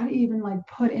you even like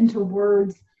put into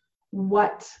words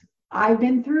what I've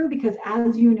been through, because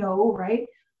as you know, right,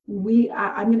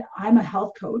 I'm a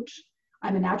health coach.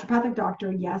 I'm a naturopathic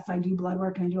doctor. Yes, I do blood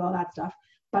work and I do all that stuff,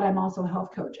 but I'm also a health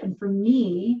coach. And for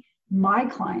me, my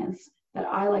clients that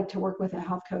I like to work with a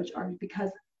health coach are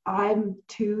because I'm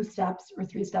 2 steps or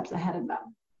 3 steps ahead of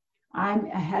them. I'm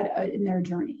ahead in their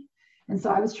journey. And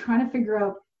so I was trying to figure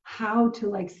out how to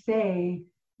like say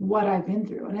what I've been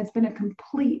through. And it's been a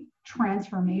complete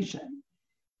transformation,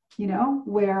 you know,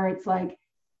 where it's like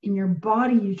in your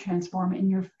body you transform, in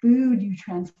your food you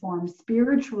transform,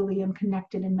 spiritually I'm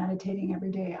connected and meditating every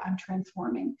day, I'm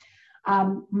transforming.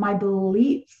 My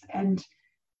beliefs and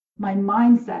my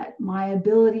mindset, my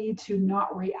ability to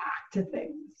not react to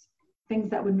things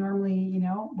that would normally, you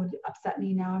know, would upset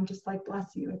me. Now I'm just like, bless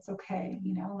you, it's okay,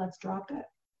 you know, let's drop it.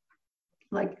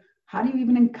 Like how do you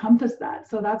even encompass that?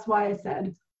 So that's why I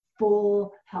said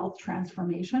full health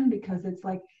transformation, because it's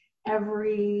like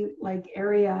every like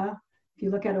area. If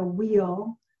you look at a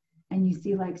wheel and you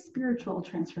see like spiritual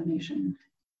transformation,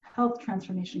 health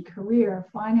transformation, career,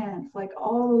 finance, like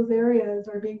all those areas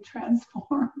are being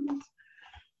transformed.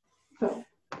 So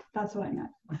that's what I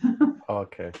meant.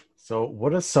 Okay. So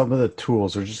what are some of the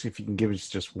tools, or just if you can give us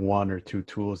just one or two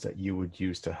tools that you would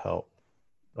use to help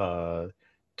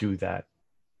do that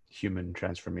human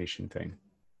transformation thing?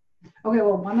 Okay,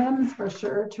 well, one of them is for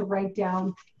sure to write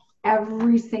down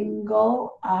every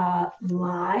single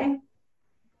lie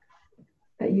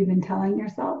that you've been telling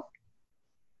yourself.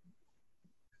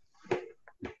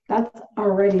 That's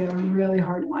already a really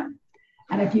hard one.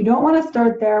 And if you don't want to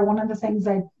start there, one of the things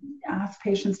I ask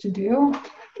patients to do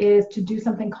is to do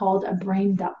something called a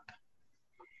brain dump.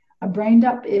 A brain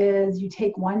dump is you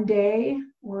take one day,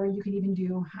 or you can even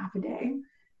do half a day,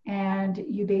 and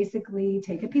you basically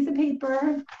take a piece of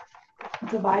paper,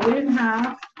 divide it in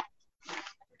half,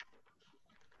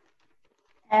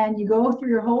 and you go through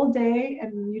your whole day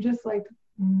and you just like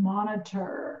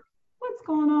monitor what's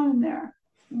going on in there.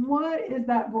 What is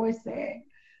that voice saying?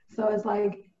 So it's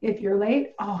like, if you're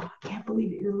late, oh, I can't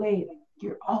believe it, you're late.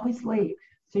 You're always late.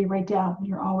 So you write down,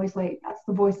 you're always late. That's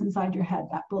the voice inside your head,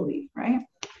 that belief, right?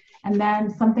 And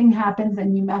then something happens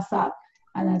and you mess up.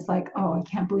 And it's like, oh, I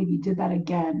can't believe you did that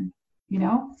again. You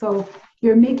know? So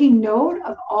you're making note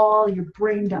of all your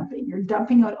brain dumping. You're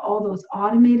dumping out all those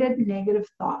automated negative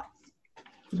thoughts.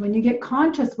 Because when you get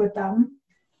conscious with them,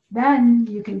 then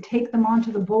you can take them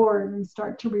onto the board and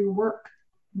start to rework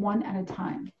one at a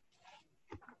time.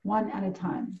 One at a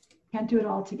time. Can't do it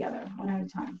all together, one at a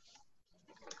time.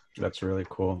 That's really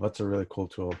cool. That's a really cool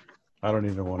tool. I don't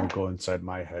even want to go inside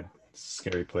my head. It's a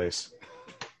scary place.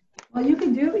 Well, you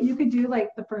could do like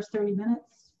the first 30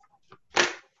 minutes.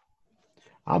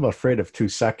 I'm afraid of 2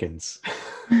 seconds.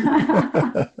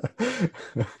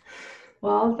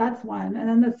 Well, that's one. And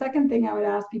then the second thing I would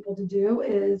ask people to do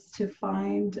is to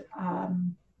find a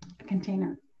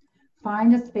container.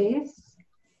 Find a space,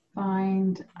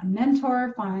 find a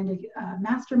mentor, find a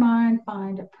mastermind,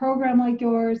 find a program like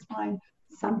yours, find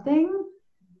something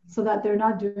so that they're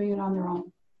not doing it on their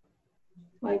own.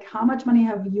 Like, how much money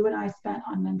have you and I spent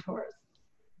on mentors?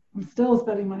 I'm still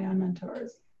spending money on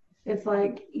mentors. It's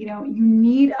like, you know, you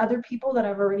need other people that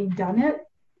have already done it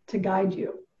to guide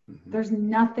you. Mm-hmm. There's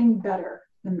nothing better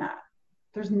than that.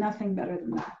 There's nothing better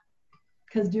than that.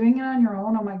 Because doing it on your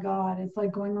own, oh my God, it's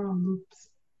like going around loops.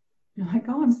 You're like,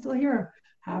 oh, I'm still here.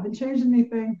 Haven't changed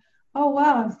anything. Oh,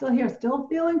 wow, I'm still here. Still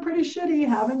feeling pretty shitty.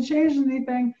 Haven't changed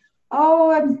anything.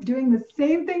 Oh, I'm doing the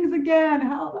same things again.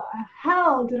 How the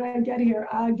hell did I get here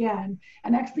again?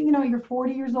 And next thing you know, you're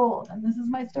 40 years old. And this is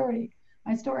my story.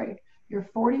 You're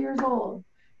 40 years old.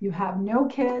 You have no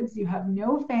kids. You have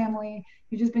no family.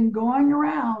 You've just been going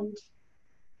around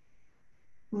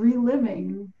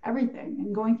reliving everything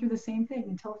and going through the same thing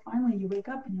until finally you wake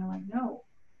up and you're like, no,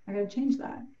 I got to change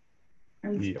that.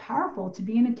 And it's powerful to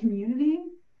be in a community,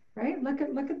 right? Look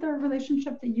at the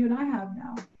relationship that you and I have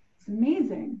now. It's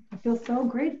amazing. I feel so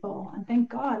grateful, and thank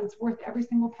God it's worth every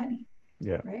single penny.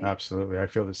 Yeah, right? Absolutely. I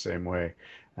feel the same way.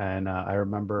 And I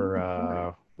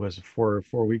remember was it 4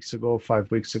 weeks ago, 5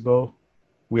 weeks ago,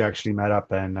 we actually met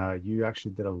up, and you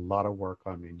actually did a lot of work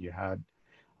on me.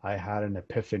 I had an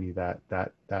epiphany that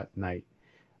night.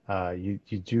 You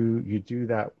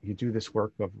do this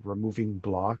work of removing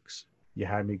blocks. You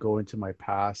had me go into my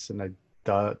past, and I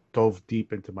dove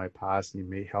deep into my past, and you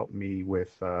may help me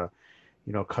with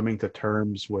coming to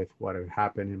terms with what had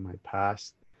happened in my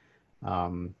past.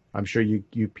 I'm sure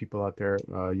you people out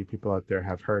there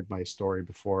have heard my story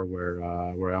before, where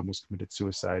I almost committed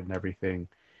suicide and everything,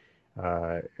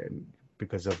 and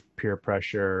because of peer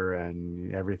pressure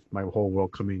and my whole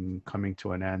world coming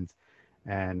to an end.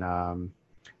 And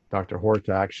Dr.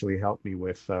 Horta actually helped me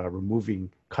with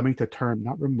coming to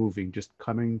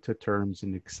terms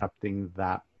and accepting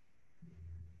that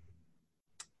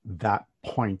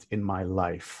point in my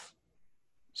life,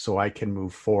 so I can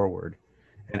move forward.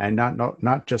 And I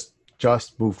not just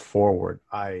move forward,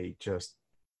 I just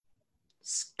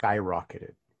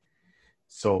skyrocketed.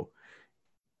 So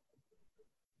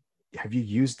have you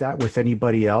used that with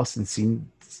anybody else and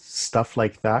seen stuff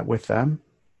like that with them?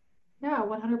 Yeah,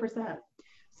 100%.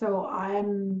 So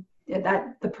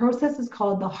the process is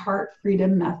called the Heart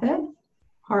Freedom Method.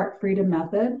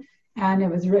 And it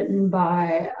was written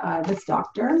by this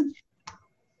doctor,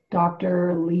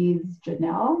 Dr. Lise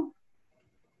Janelle.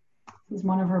 This is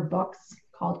one of her books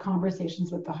called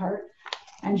Conversations with the Heart.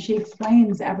 And she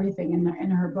explains everything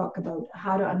in her book about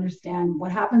how to understand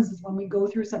what happens is when we go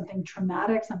through something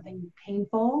traumatic, something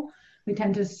painful, we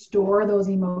tend to store those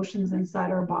emotions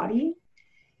inside our body.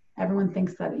 Everyone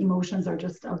thinks that emotions are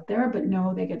just out there, but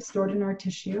no, they get stored in our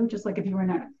tissue. Just like if you were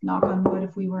in a, knock on wood,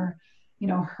 if we were,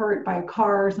 hurt by a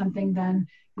car or something, then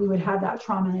we would have that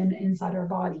trauma inside our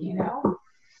body,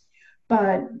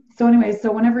 But so anyway,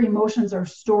 so whenever emotions are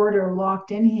stored or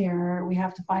locked in here, we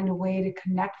have to find a way to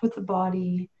connect with the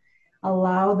body,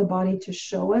 allow the body to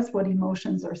show us what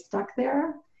emotions are stuck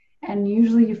there. And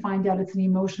usually you find out it's an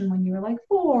emotion when you were like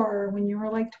 4, when you were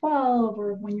like 12,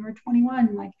 or when you were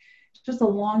 21. Like it's just a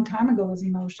long time ago, those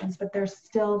emotions, but they're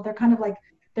kind of like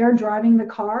they're driving the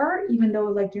car, even though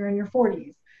like you're in your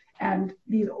 40s. And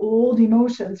these old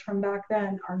emotions from back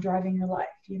then are driving your life.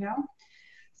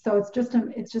 So it's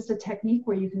just a technique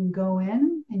where you can go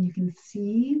in and you can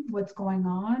see what's going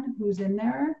on, who's in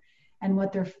there, and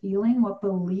what they're feeling, what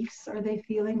beliefs are they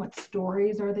feeling, what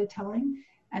stories are they telling,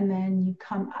 and then you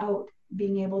come out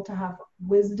being able to have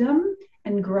wisdom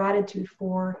and gratitude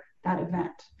for that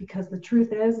event. Because the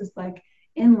truth is like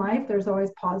in life, there's always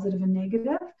positive and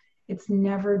negative. It's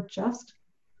never just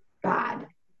bad,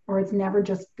 or it's never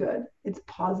just good. It's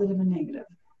positive and negative.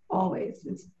 Always.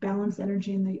 It's balanced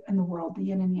energy in the world, the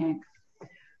yin and yang.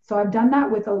 So I've done that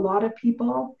with a lot of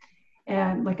people,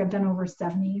 and like I've done over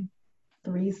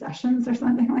 73 sessions or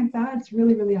something like that. It's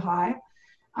really, really high.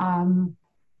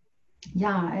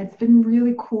 It's been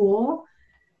really cool.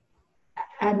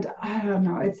 And I don't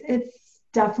know, it's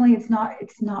definitely, it's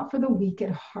not for the weak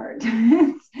at heart.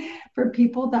 It's for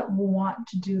people that want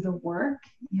to do the work.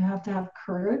 You have to have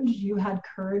courage. You had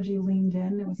courage, you leaned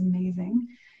in. It was amazing.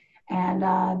 And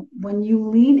when you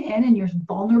lean in and you're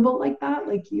vulnerable like that,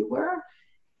 like you were,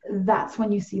 that's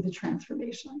when you see the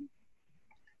transformation.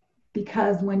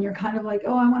 Because when you're kind of like,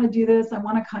 oh, I want to do this, I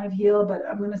want to kind of heal, but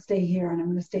I'm going to stay here and I'm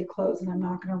going to stay close and I'm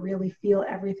not going to really feel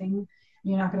everything,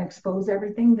 you're not going to expose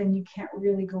everything, then you can't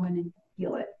really go in and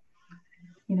heal it,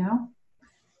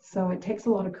 So it takes a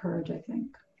lot of courage, I think.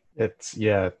 It does.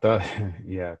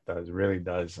 Yeah, it does. Really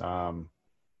does.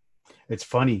 It's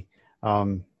funny.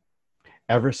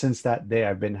 Ever since that day,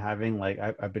 I've been having like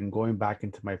I've been going back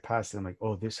into my past, and I'm like,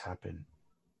 oh, this happened,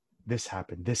 this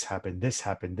happened, this happened, this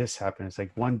happened, this happened. It's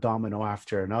like one domino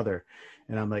after another,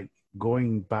 and I'm like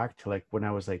going back to like when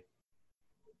I was like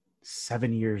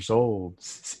 7 years old,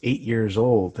 8 years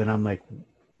old, and I'm like,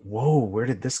 whoa, where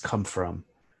did this come from?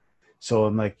 So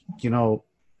I'm like,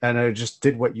 and I just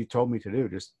did what you told me to do.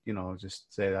 Just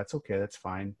say that's okay, that's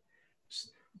fine.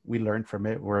 We learned from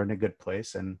it. We're in a good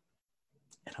place, and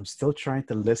I'm still trying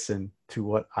to listen to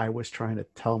what I was trying to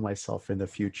tell myself in the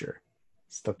future.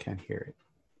 Still can't hear it.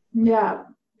 Yeah.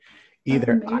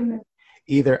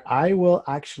 Either I will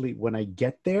actually, when I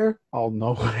get there, I'll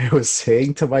know what I was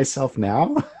saying to myself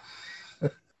now.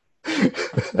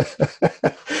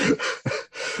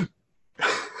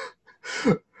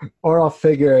 Or I'll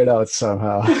figure it out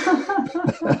somehow.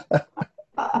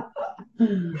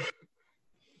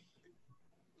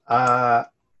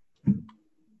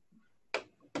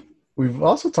 We've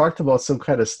also talked about some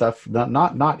kind of stuff,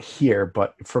 not here,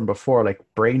 but from before, like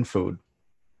brain food.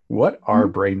 What are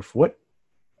brain food?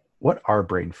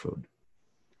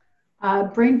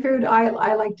 Brain food,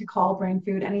 I like to call brain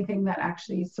food anything that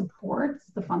actually supports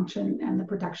the function and the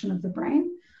protection of the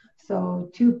brain. So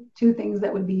two things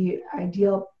that would be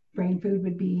ideal brain food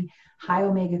would be high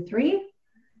omega-3.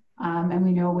 And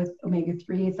we know with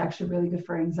omega-3, it's actually really good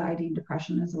for anxiety and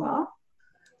depression as well.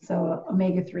 So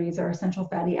omega-3s are essential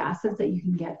fatty acids that you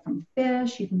can get from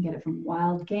fish, you can get it from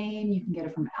wild game, you can get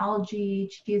it from algae,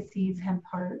 chia seeds, hemp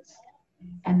hearts.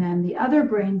 And then the other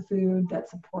brain food that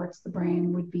supports the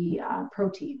brain would be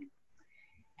protein.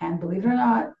 And believe it or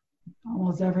not,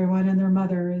 almost everyone and their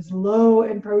mother is low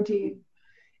in protein.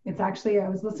 It's actually, I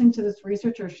was listening to this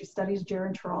researcher, she studies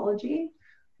gerontology.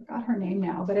 I forgot her name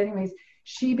now, but anyways,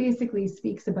 she basically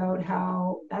speaks about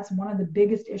how that's one of the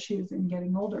biggest issues in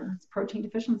getting older. It's protein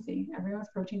deficiency. Everyone's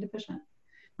protein deficient.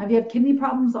 Now, if you have kidney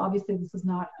problems, obviously this is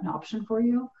not an option for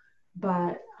you,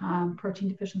 but protein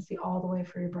deficiency all the way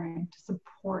for your brain to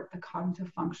support the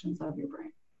cognitive functions of your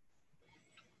brain.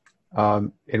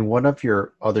 In one of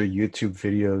your other YouTube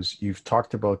videos, you've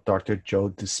talked about Dr. Joe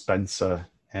Dispenza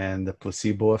and the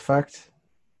placebo effect.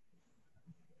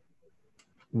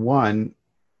 One,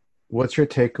 what's your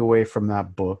takeaway from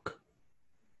that book?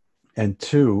 And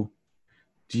two,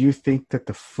 do you think that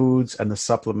the foods and the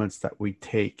supplements that we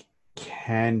take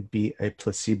can be a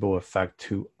placebo effect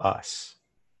to us?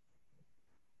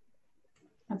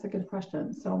 That's a good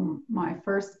question. So my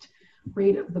first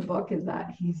read of the book is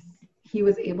that he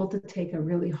was able to take a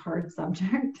really hard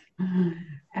subject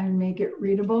and make it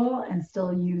readable and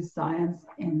still use science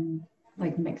in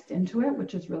like mixed into it,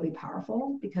 which is really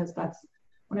powerful, because that's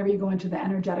whenever you go into the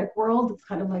energetic world, it's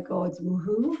kind of like, oh, it's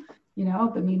woohoo, you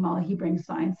know, but meanwhile, he brings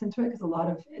science into it, because a lot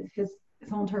of his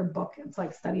whole entire book, it's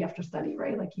like study after study,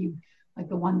 right? Like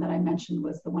the one that I mentioned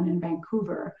was the one in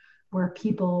Vancouver, where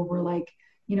people were like,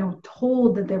 you know,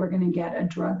 told that they were going to get a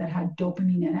drug that had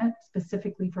dopamine in it,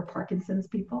 specifically for Parkinson's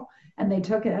people, and they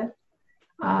took it.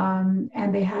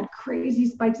 And they had crazy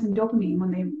spikes in dopamine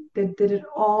when they did it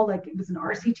all. Like, it was an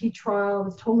RCT trial, it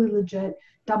was totally legit,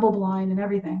 double blind and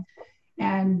everything.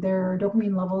 And their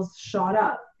dopamine levels shot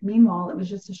up. Meanwhile, it was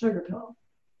just a sugar pill.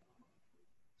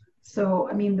 So,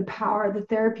 I mean, the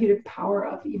therapeutic power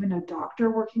of even a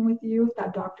doctor working with you, if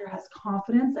that doctor has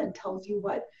confidence and tells you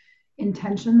what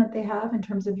intention that they have in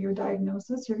terms of your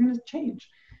diagnosis, you're going to change.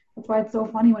 That's why it's so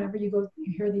funny whenever you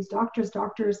hear these doctors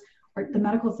or the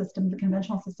medical system, the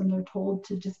conventional system, they're told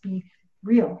to just be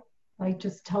real, like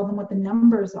just tell them what the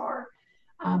numbers are.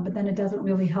 But then it doesn't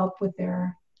really help with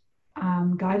their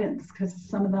guidance, because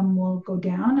some of them will go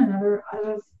down and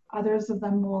others of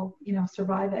them will, you know,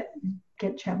 survive it and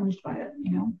get challenged by it,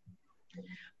 you know.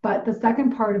 But the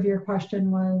second part of your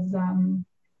question was,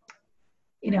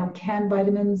 you know, can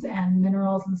vitamins and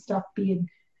minerals and stuff be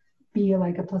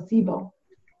like a placebo?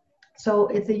 So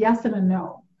it's a yes and a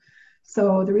no.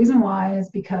 So the reason why is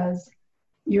because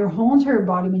your whole entire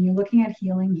body, when you're looking at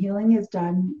healing is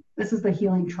done. This is the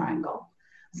healing triangle.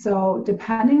 So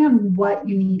depending on what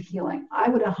you need healing, I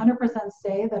would 100%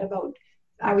 say that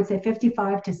I would say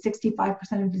 55 to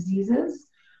 65% of diseases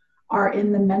are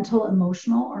in the mental,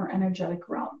 emotional, or energetic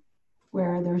realm,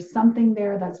 where there's something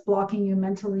there that's blocking you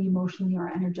mentally, emotionally,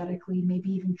 or energetically, maybe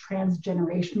even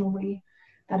transgenerationally,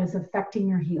 that is affecting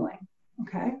your healing.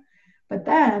 Okay. But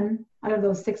then out of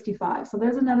those 65, so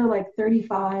there's another like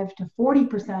 35 to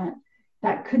 40%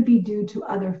 that could be due to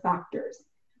other factors.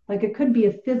 Like, it could be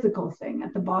a physical thing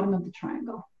at the bottom of the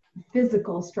triangle,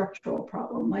 physical structural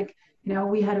problem. Like, you know,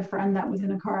 we had a friend that was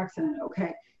in a car accident.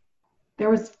 Okay. There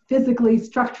was physically,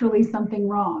 structurally something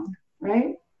wrong,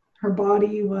 right? Her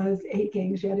body was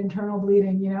aching. She had internal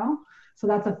bleeding, you know? So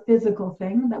that's a physical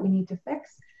thing that we need to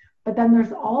fix. But then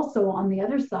there's also, on the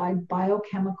other side,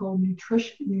 biochemical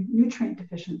nutrient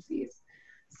deficiencies.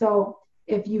 So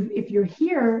if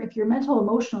you're mental,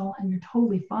 emotional, and you're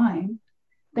totally fine,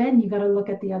 then you got to look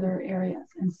at the other areas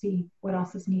and see what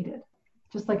else is needed.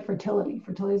 Just like fertility.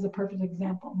 Fertility is a perfect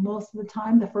example. Most of the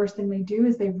time, the first thing they do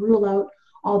is they rule out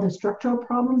all the structural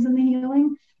problems in the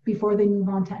healing before they move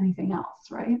on to anything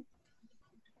else, right?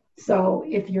 So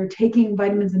if you're taking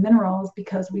vitamins and minerals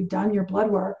because we've done your blood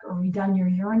work or we've done your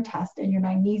urine test and your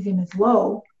magnesium is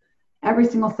low, every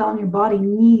single cell in your body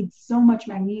needs so much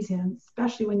magnesium,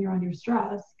 especially when you're under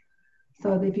stress.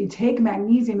 So if you take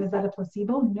magnesium, is that a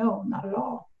placebo? No, not at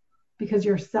all, because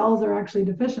your cells are actually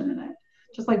deficient in it.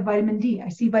 Just like vitamin D. I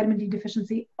see vitamin D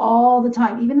deficiency all the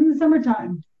time, even in the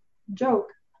summertime. Joke.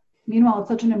 Meanwhile, it's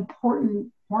such an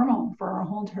important hormone for our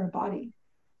whole entire body.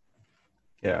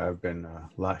 Yeah, I've been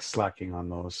slacking on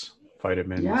those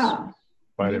vitamins,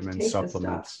 vitamin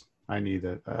supplements. I need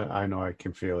it. I know I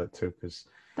can feel it too, because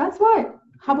that's why.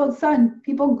 How about sun?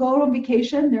 People go on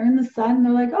vacation, they're in the sun,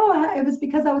 they're like, oh, it was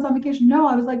because I was on vacation. No,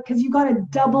 I was like, because you got a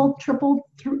double, triple,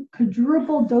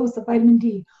 quadruple dose of vitamin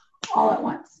D all at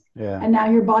once. Yeah. And now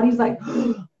your body's like,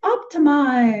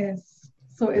 optimize.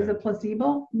 So is it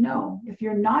placebo? No. If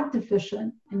you're not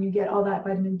deficient and you get all that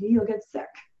vitamin D, you'll get sick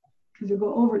because you'll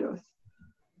go overdose.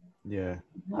 Yeah.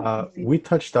 We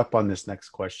touched up on this next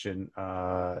question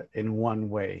in one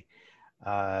way.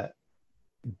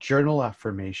 Journal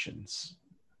affirmations.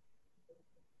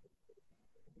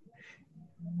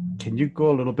 Can you go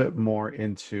a little bit more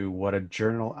into what a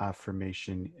journal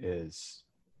affirmation is?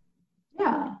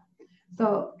 Yeah.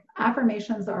 So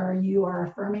affirmations are, you are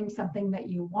affirming something that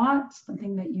you want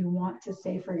to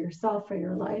say for yourself, for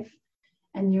your life,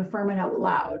 and you affirm it out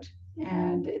loud.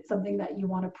 And it's something that you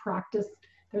want to practice.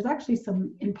 There's actually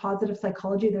in positive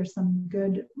psychology, there's some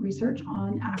good research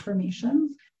on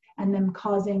affirmations and them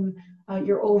causing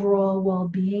your overall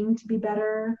well-being to be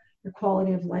better, your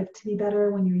quality of life to be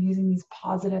better when you're using these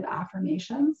positive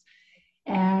affirmations.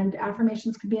 And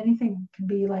affirmations could be anything. It could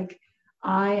be like,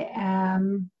 I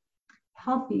am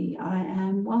healthy, I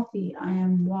am wealthy, I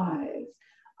am wise,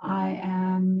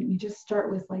 you just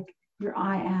start with like your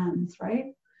I ams,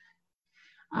 right?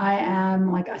 I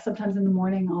am, like, sometimes in the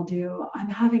morning I'm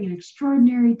having an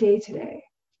extraordinary day today,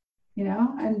 you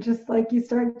know, and just like you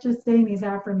start just saying these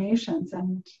affirmations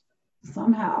and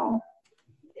somehow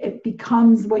it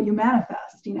becomes what you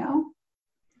manifest, you know?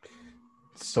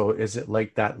 So is it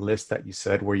like that list that you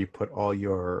said where you put all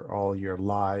your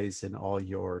lies and all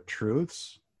your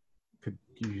truths? Could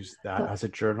you use that The, as a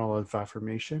journal of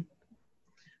affirmation?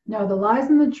 no, the lies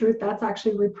and the truth, that's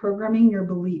actually reprogramming your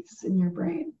beliefs in your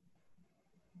brain.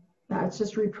 That's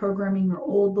just reprogramming your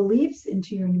old beliefs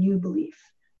into your new belief,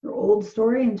 your old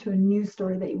story into a new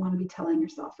story that you want to be telling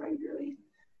yourself regularly.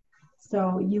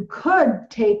 So you could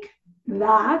take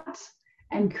that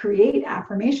and create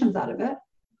affirmations out of it.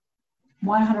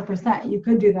 100%. You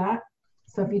could do that.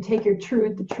 So if you take your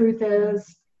truth, the truth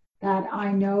is that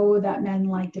I know that men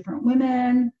like different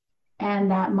women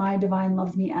and that my divine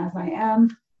loves me as I am.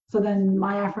 So then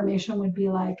my affirmation would be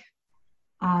like,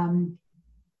 um,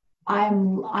 I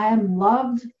am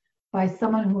loved by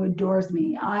someone who adores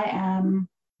me.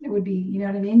 It would be, you know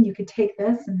what I mean? You could take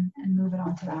this and move it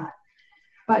on to that.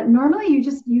 But normally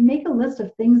you make a list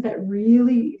of things that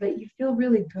you feel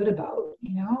really good about,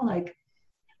 like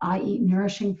I eat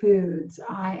nourishing foods.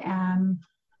 I am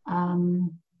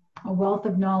a wealth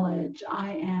of knowledge.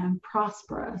 I am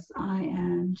prosperous.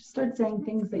 Just start saying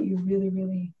things that you really,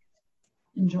 really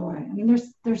enjoy. I mean,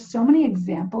 there's so many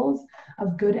examples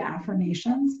of good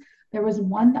affirmations. There was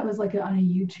one that was like on a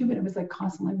YouTube and it was like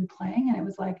constantly replaying and it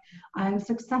was like, I'm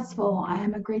successful. I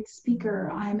am a great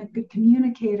speaker. I am a good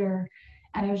communicator.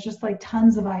 And it was just like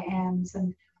tons of I ams.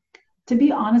 And to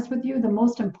be honest with you, the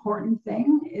most important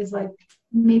thing is like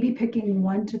maybe picking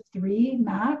 1 to 3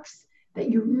 max that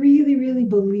you really, really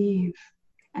believe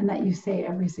and that you say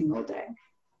every single day.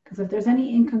 Because if there's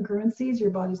any incongruencies,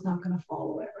 your body's not going to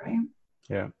follow it, right?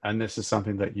 Yeah. And this is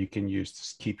something that you can use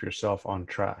to keep yourself on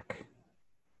track.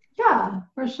 Yeah,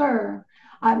 for sure.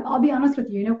 I'll be honest with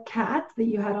you. Kat that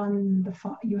you had on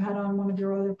one of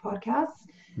your other podcasts.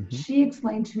 Mm-hmm. She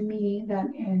explained to me that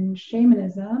in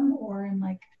shamanism or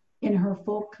in her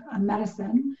folk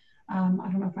medicine, I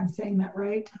don't know if I'm saying that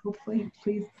right. Hopefully,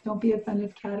 please don't be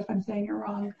offended, Kat, if I'm saying it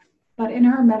wrong. But in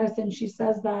her medicine, she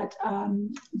says that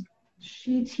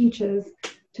she teaches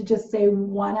to just say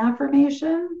one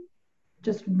affirmation,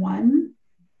 just one,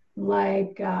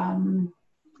 like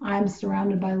I'm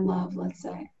surrounded by love, let's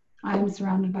say. I am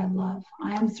surrounded by love.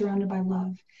 I am surrounded by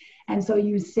love. And so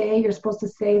you're supposed to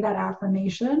say that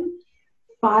affirmation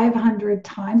 500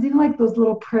 times, even like those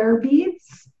little prayer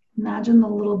beads. Imagine the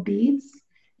little beads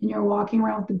and you're walking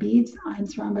around with the beads. I'm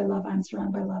surrounded by love. I'm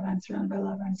surrounded by love. I'm surrounded by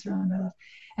love. I'm surrounded by love.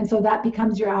 And so that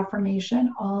becomes your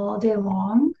affirmation all day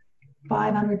long,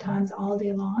 500 times all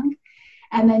day long.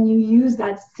 And then you use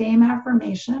that same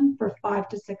affirmation for 5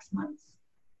 to 6 months.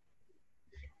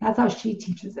 That's how she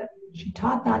teaches it. She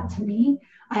taught that to me.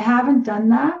 I haven't done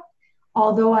that,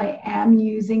 although I am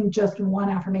using just one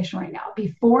affirmation right now.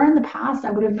 Before in the past,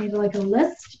 I would have made like a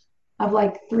list of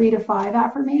like 3 to 5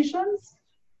 affirmations,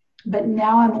 but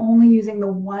now I'm only using the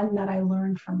one that I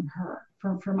learned from her,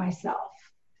 for myself.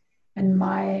 And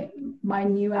my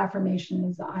new affirmation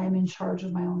is I am in charge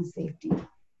of my own safety.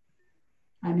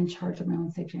 I'm in charge of my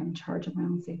own safety. I'm in charge of my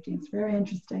own safety. It's very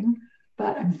interesting,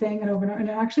 but I'm saying it over and over, and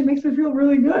it actually makes me feel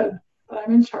really good. But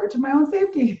I'm in charge of my own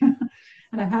safety,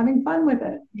 and I'm having fun with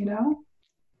it.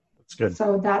 That's good.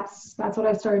 So that's what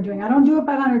I've started doing. I don't do it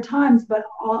 500 times, but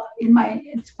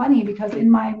it's funny because in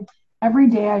my every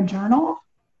day I journal,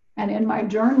 and in my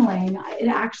journaling, it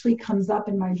actually comes up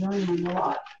in my journaling a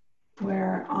lot,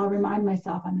 where I'll remind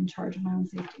myself I'm in charge of my own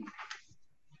safety.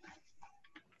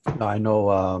 I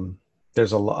know.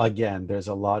 There's a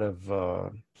lot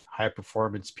of high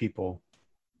performance people.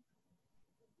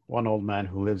 One old man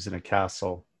who lives in a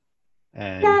castle,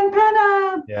 and Dan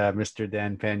Pena! yeah, Mr.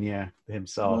 Dan Pena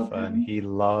himself, and he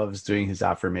loves doing his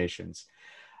affirmations.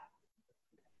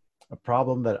 A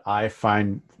problem that I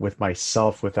find with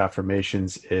myself with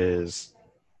affirmations is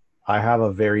I have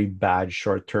a very bad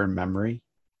short-term memory.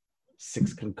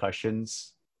 6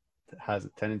 concussions has a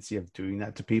tendency of doing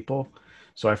that to people.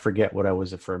 So I forget what I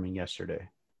was affirming yesterday.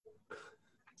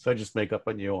 So I just make up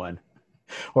a new one.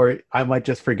 Or I might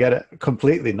just forget it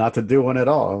completely, not to do one at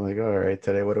all. I'm like, all right,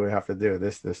 today, what do we have to do?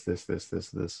 This.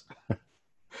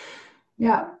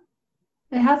 Yeah.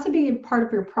 It has to be a part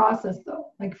of your process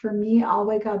though. Like for me, I'll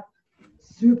wake up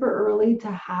super early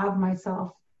to have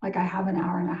myself, like I have an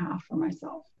hour and a half for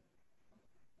myself.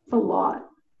 It's a lot.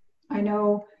 I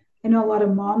know a lot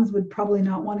of moms would probably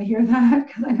not want to hear that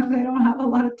because I know they don't have a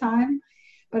lot of time,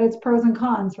 but it's pros and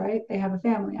cons, right? They have a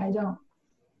family. I don't.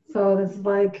 So this is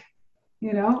like,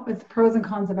 it's pros and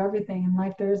cons of everything in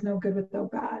life. There is no good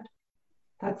without bad.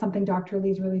 That's something Dr.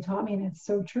 Lee's really taught me. And it's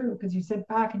so true because you sit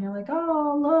back and you're like,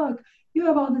 oh, look, you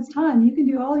have all this time. You can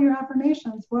do all your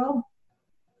affirmations. Well,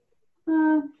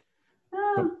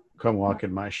 come walk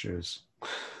in my shoes.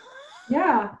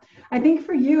 Yeah. I think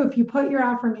for you, if you put your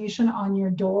affirmation on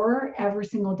your door every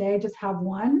single day, just have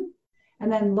one,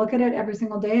 and then look at it every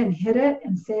single day and hit it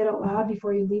and say it out loud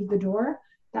before you leave the door,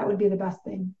 that would be the best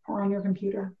thing, or on your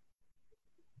computer.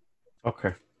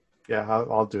 Okay. Yeah,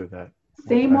 I'll do that.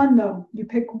 Same one though. You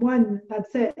pick one,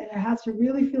 that's it. And it has to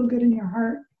really feel good in your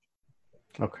heart.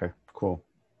 Okay, cool.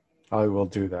 I will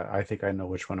do that. I think I know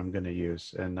which one I'm going to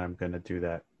use, and I'm going to do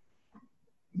that.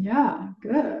 Yeah,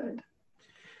 good.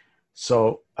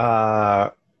 So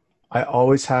I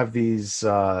always have these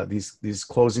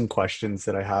closing questions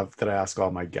that I ask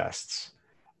all my guests.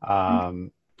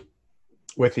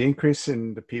 With the increase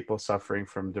in the people suffering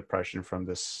from depression from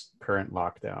this current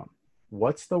lockdown,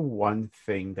 what's the one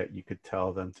thing that you could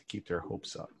tell them to keep their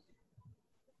hopes up?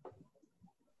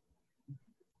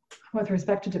 With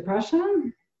respect to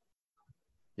depression?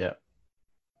 Yeah.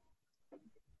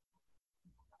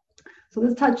 So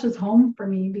this touches home for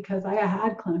me because I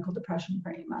had clinical depression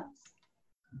for 8 months.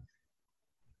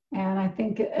 And I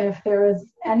think if there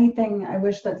is anything I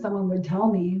wish that someone would tell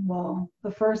me, well,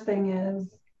 the first thing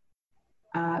is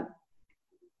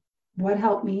what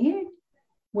helped me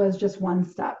was just one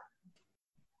step.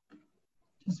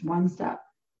 Just one step.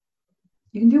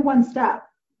 You can do one step.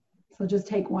 So just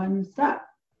take one step.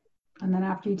 And then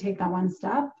after you take that one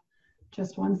step,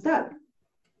 just one step.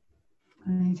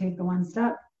 And then you take the one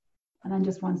step, and then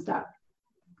just one step.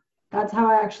 That's how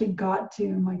I actually got to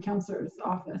my counselor's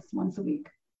office once a week,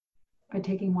 by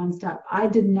taking one step. I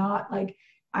did not want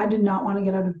to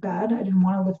get out of bed. I didn't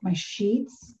want to lift my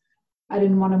sheets. I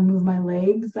didn't want to move my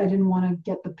legs. I didn't want to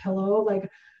get the pillow. Like,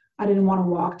 I didn't want to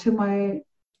walk to my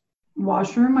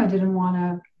washroom. I didn't want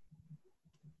to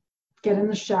get in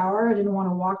the shower. I didn't want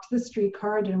to walk to the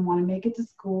streetcar. I didn't want to make it to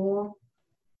school.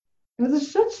 It was a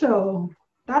shit show.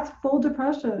 That's full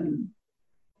depression.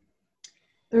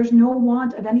 There's no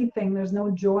want of anything. There's no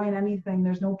joy in anything.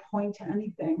 There's no point to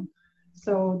anything.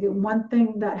 So the one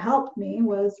thing that helped me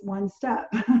was one step.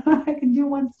 I can do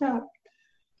one step.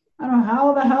 I don't know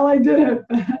how the hell I did it,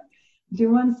 but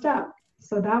do one step.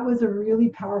 So that was a really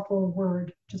powerful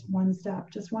word. Just one step.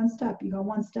 Just one step. You go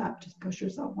one step. Just push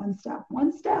yourself one step.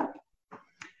 One step.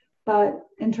 But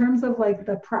in terms of like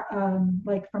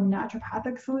like from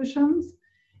naturopathic solutions,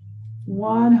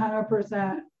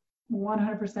 100%,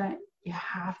 you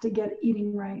have to get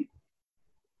eating right.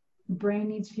 The brain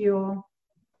needs fuel.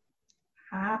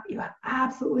 You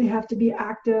absolutely have to be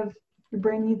active. Your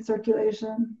brain needs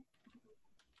circulation.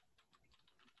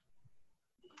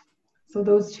 So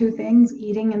those two things,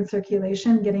 eating and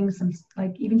circulation, getting some,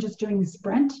 like even just doing a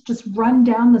sprint, just run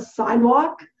down the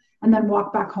sidewalk and then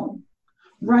walk back home.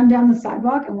 Run down the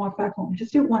sidewalk and walk back home.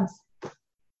 Just do it once.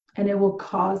 And it will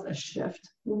cause a shift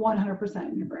 100%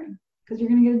 in your brain, because you're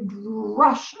going to get a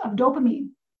rush of dopamine.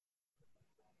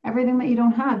 Everything that you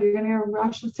don't have, you're going to get a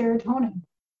rush of serotonin.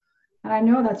 And I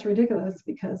know that's ridiculous,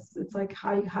 because it's like,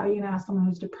 how are you going to ask someone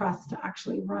who's depressed to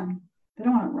actually run? They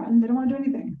don't want to run. They don't want to do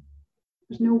anything.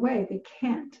 There's no way. They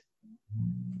can't.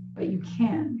 But you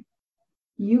can.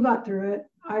 You got through it.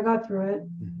 I got through it.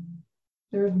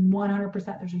 There's 100%.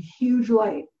 There's a huge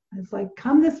light. It's like,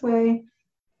 come this way.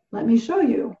 Let me show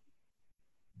you.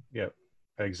 Yep,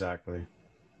 exactly.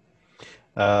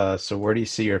 So where do you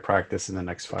see your practice in the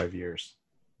next 5 years?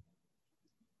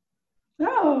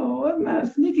 Oh, what a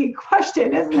sneaky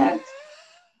question, isn't it?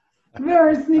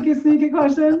 Very sneaky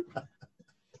question.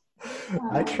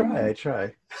 I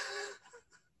try.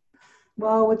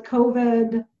 Well, with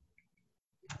COVID,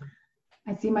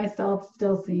 I see myself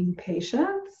still seeing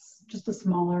patients, just a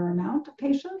smaller amount of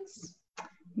patients.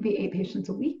 Maybe 8 patients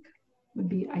a week would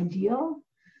be ideal.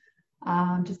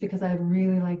 Just because I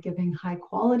really like giving high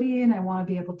quality, and I want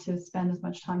to be able to spend as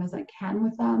much time as I can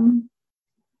with them.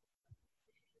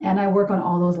 And I work on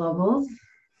all those levels.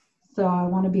 So I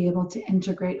want to be able to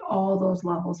integrate all those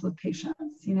levels with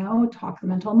patients, talk the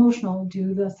mental emotional,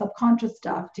 do the subconscious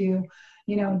stuff, do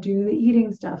the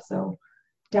eating stuff. So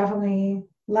definitely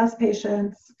less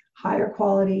patients, higher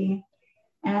quality.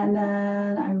 And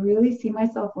then I really see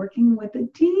myself working with a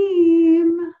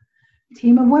team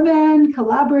of women,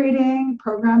 collaborating,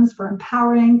 programs for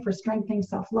empowering, for strengthening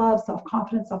self-love,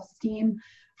 self-confidence, self-esteem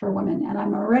for women. And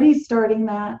I'm already starting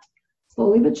that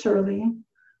slowly but surely.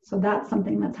 So that's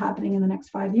something that's happening in the next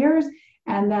 5 years.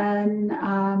 And then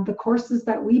the courses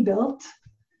that we built,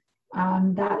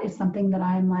 that is something that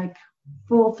I'm like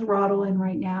full throttle in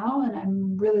right now. And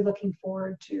I'm really looking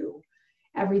forward to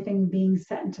everything being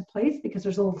set into place, because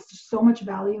there's so much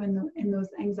value in those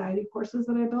anxiety courses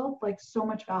that I built, like so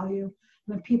much value.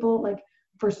 And if people, like,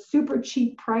 for super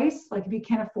cheap price, like if you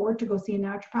can't afford to go see a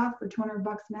naturopath for $200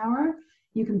 an hour,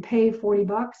 you can pay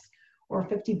 $40, or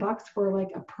 $50 for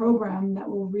like a program that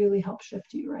will really help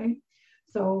shift you, right?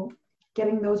 So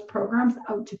getting those programs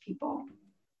out to people.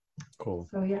 Cool.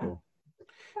 So yeah. Cool.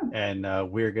 And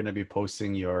we're going to be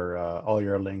posting your all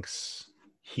your links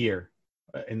here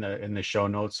in the show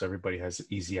notes, so everybody has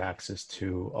easy access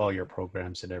to all your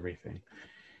programs and everything.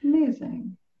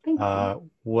 Amazing. Thank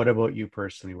you. What about you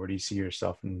personally? Where do you see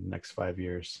yourself in the next 5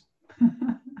 years?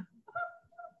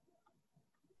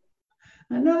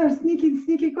 Another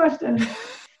sneaky question.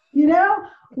 You know,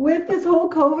 with this whole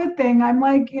COVID thing, I'm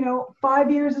like,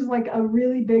 5 years is like a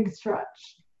really big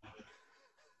stretch.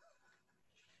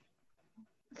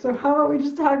 So how about we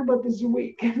just talk about this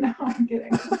week? No, I'm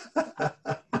kidding.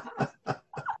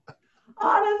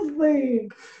 Honestly.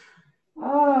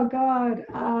 Oh God.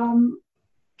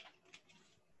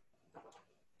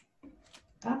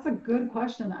 That's a good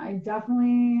question. I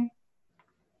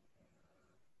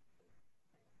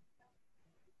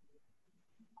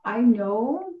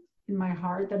know in my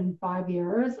heart that in 5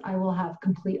 years, I will have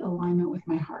complete alignment with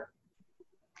my heart.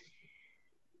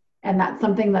 And that's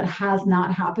something that has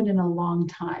not happened in a long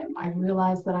time. I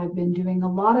realized that I've been doing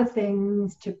a lot of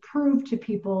things to prove to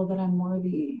people that I'm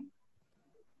worthy,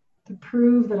 to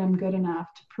prove that I'm good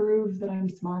enough, to prove that I'm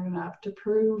smart enough, to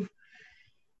prove.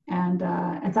 And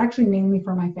it's actually mainly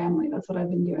for my family. That's what I've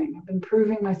been doing. I've been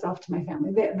proving myself to my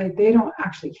family. They don't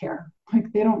actually care.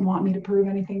 Like, they don't want me to prove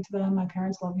anything to them. My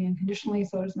parents love me unconditionally.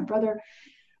 So does my brother.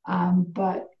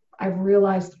 But I've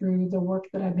realized through the work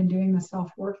that I've been doing, the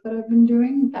self-work that I've been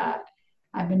doing, that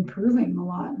I've been proving a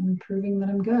lot and proving that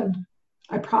I'm good.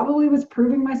 I probably was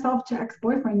proving myself to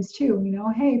ex-boyfriends too.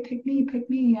 Hey, pick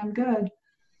me, I'm good.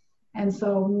 And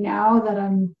so now that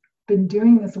I'm been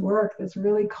doing this work, this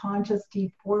really conscious,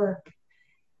 deep work,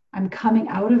 I'm coming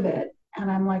out of it, and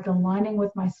I'm like aligning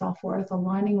with my self-worth,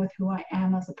 aligning with who I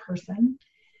am as a person,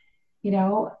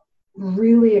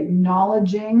 really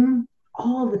acknowledging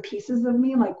all the pieces of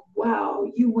me, like, wow,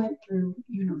 you went through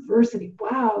university.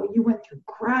 Wow, you went through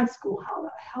grad school. How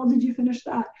the hell did you finish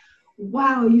that?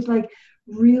 Wow, you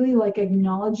really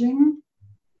acknowledging.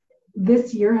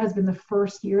 This year has been the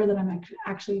first year that I'm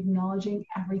actually acknowledging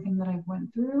everything that I've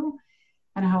went through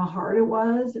and how hard it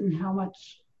was, and how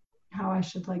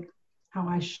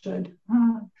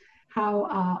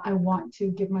I want to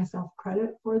give myself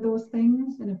credit for those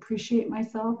things and appreciate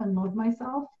myself and love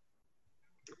myself.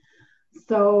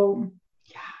 So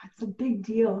yeah, it's a big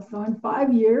deal. So in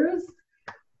 5 years,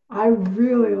 I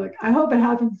really I hope it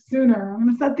happens sooner. I'm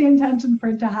going to set the intention for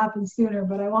it to happen sooner,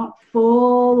 but I want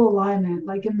full alignment.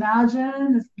 Like,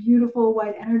 imagine this beautiful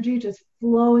white energy just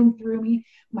flowing through me,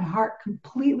 my heart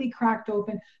completely cracked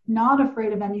open, not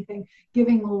afraid of anything,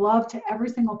 giving love to every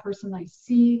single person I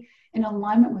see, in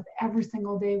alignment with every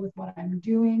single day with what I'm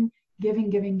doing,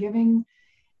 giving,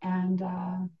 and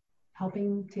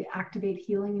helping to activate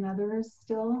healing in others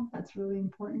still. That's really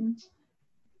important.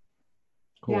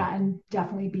 Cool. Yeah, and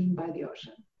definitely being by the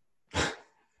ocean.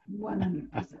 100%.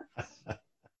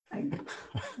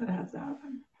 That has to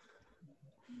happen.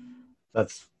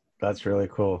 That's really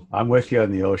cool. I'm with you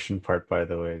on the ocean part, by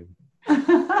the way.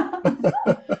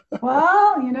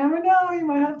 Well, you never know. You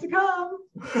might have to come.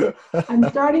 I'm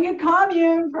starting a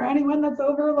commune for anyone that's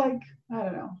over, I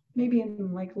don't know, maybe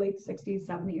in late 60s,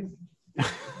 70s.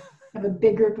 I have a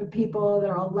big group of people that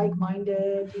are all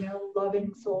like-minded,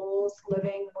 loving souls,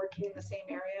 living, working in the same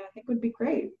area. I think would be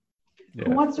great. Yeah.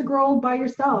 Who wants to grow old by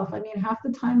yourself? I mean, half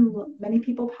the time, many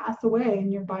people pass away and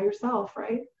you're by yourself,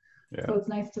 right? Yeah. So it's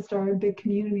nice to start a big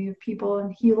community of people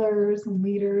and healers and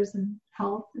leaders and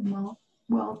health and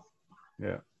wealth.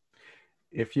 Yeah.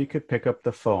 If you could pick up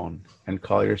the phone and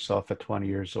call yourself at 20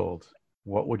 years old,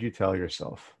 what would you tell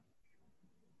yourself?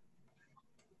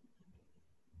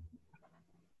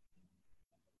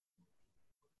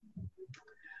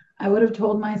 I would have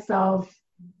told myself,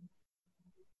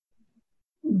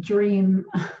 dream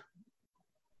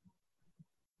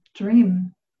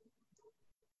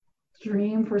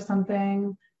for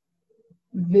something,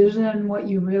 vision what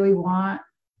you really want,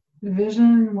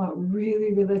 vision what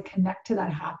really connect to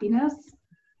that happiness.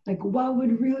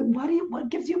 What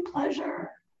gives you pleasure?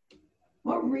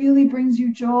 What really brings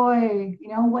you joy?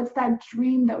 What's that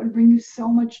dream that would bring you so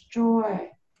much joy?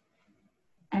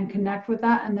 And connect with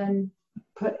that, and then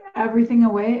put everything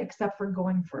away except for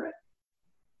going for it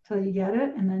till you get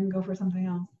it, and then go for something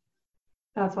else.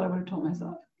 That's what I would have told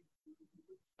myself.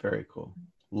 Very cool.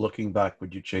 Looking back,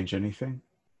 would you change anything?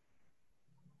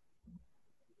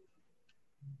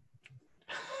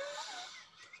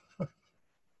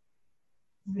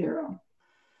 Zero.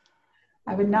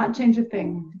 I would not change a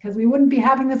thing, because we wouldn't be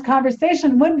having this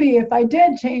conversation, would we, if I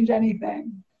did change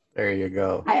anything? There you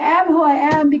go. I am who I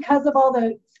am because of all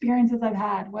the experiences I've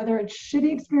had, whether it's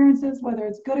shitty experiences, whether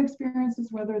it's good experiences,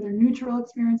 whether they're neutral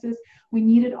experiences. We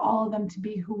needed all of them to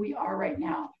be who we are right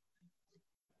now.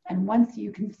 And once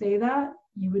you can say that,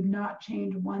 you would not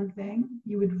change one thing.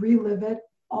 You would relive it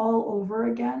all over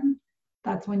again.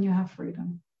 That's when you have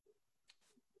freedom.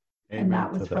 Amen. And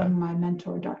that was from my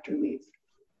mentor, Dr. Lees.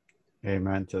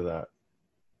 Amen to that.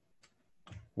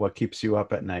 What keeps you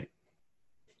up at night?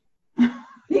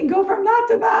 You can go from that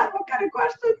to that. What kind of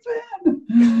questions,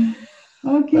 man?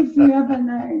 What keeps me up at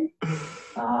night?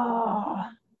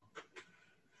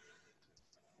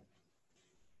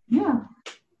 Yeah.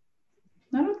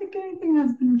 I don't think anything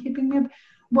has been keeping me up.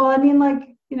 Well, I mean,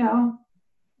 like, you know,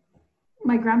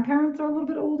 my grandparents are a little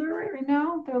bit older right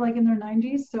now. They're like in their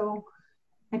 90s. So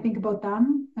I think about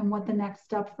them and what the next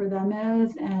step for them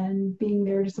is and being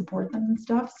there to support them and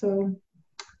stuff. So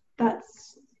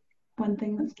that's one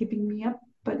thing that's keeping me up,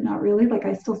 but not really. Like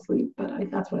I still sleep,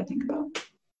 but that's what I think about.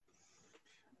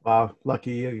 Wow,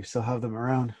 lucky you. You still have them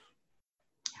around.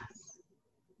 Yes.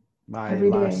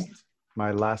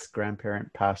 My last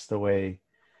grandparent passed away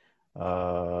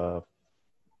 4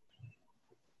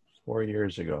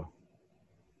 years ago.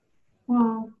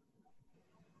 Wow.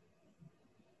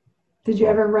 Did you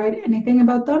ever write anything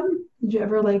about them? Did you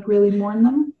ever like really mourn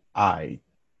them? I'm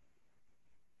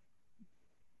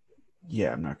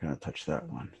not going to touch that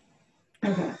one.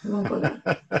 Okay, we won't go there.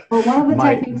 Well, one of the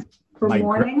techniques for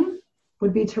mourning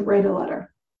would be to write a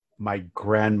letter. My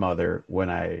grandmother,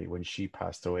 when she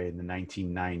passed away in the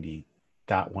 1990,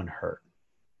 that one hurt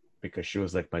because she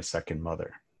was like my second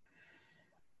mother.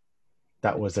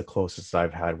 That was the closest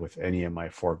I've had with any of my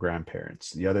 4 grandparents.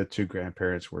 The other 2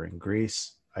 grandparents were in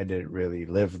Greece. I didn't really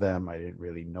live them. I didn't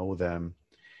really know them.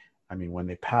 I mean, when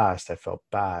they passed, I felt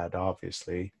bad,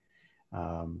 obviously.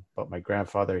 But my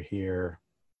grandfather here,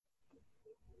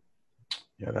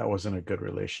 yeah, that wasn't a good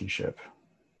relationship.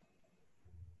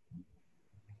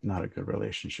 Not a good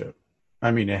relationship.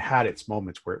 I mean, it had its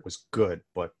moments where it was good,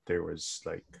 but there was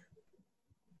like,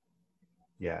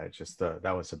 yeah, it just, that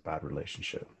was a bad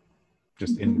relationship.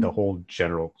 Just in the whole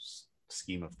general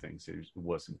scheme of things, it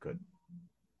wasn't good.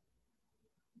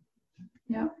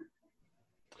 Yeah.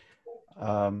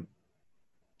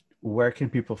 Where can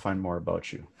people find more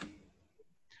about you?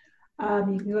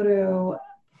 You can go to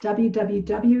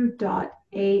www.and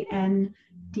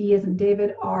as in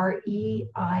David,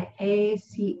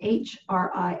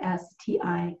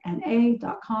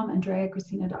 reiachristina.com,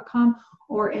 AndreaChristina.com,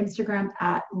 or Instagram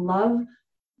at love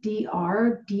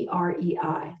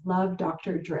DREI, love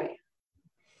Dr. Dre.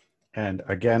 And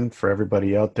again, for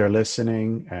everybody out there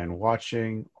listening and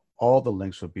watching, all the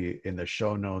links will be in the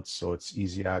show notes, so it's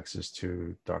easy access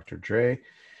to Dr. Dre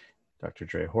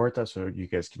Horta, so you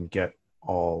guys can get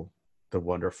all the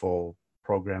wonderful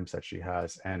programs that she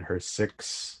has and her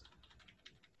 6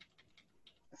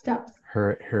 steps.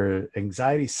 Her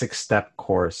anxiety 6-step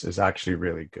course is actually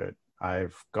really good.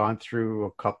 I've gone through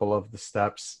a couple of the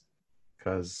steps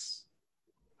because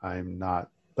I'm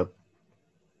not the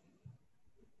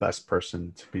best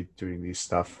person to be doing these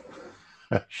stuff.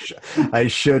 I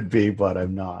should be, but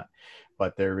I'm not.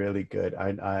 But they're really good.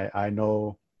 I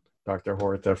know Dr.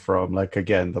 Horta from, like,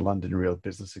 again, the London Real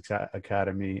Business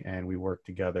Academy, and we work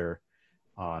together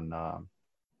on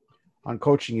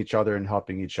coaching each other and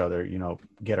helping each other, you know,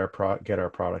 get our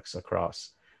products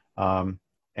across.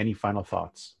 Any final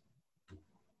thoughts?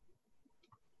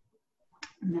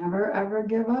 Never ever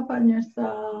give up on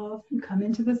yourself. You come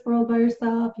into this world by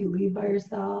yourself, you leave by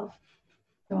yourself.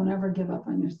 Don't ever give up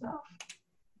on yourself.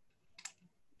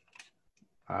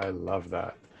 I love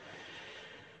that.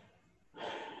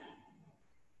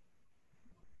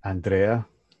 Andrea?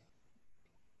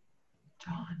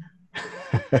 John.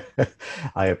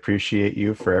 I appreciate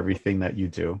you for everything that you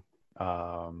do.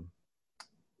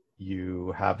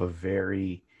 You have a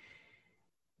very,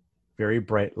 very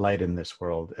bright light in this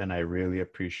world, and I really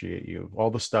appreciate you. All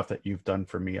the stuff that you've done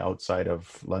for me outside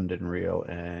of London Real,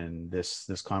 and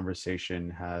this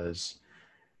conversation has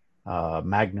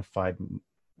magnified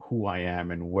who I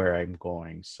am and where I'm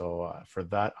going. So for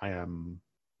that, I am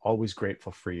always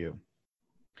grateful for you.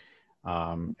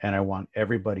 And I want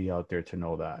everybody out there to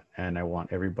know that. And I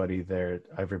want everybody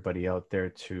out there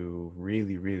to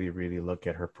really, really, really look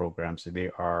at her programs.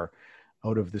 They are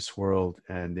out of this world,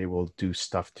 and they will do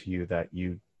stuff to you that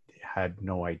you had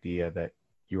no idea that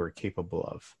you were capable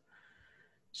of.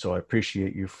 So I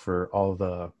appreciate you for all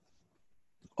the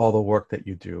work that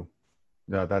you do.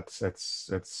 No, that's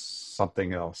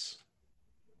something else.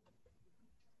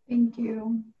 Thank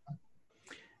you.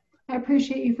 I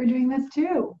appreciate you for doing this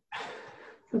too.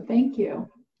 So thank you.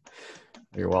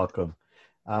 You're welcome.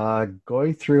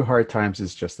 Going through hard times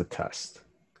is just a test.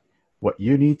 What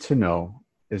you need to know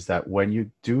is that when you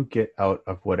do get out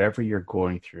of whatever you're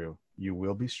going through, you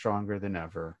will be stronger than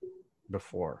ever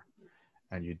before,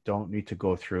 and you don't need to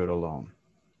go through it alone.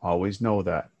 Always know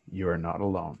that you are not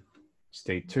alone.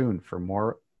 Stay tuned for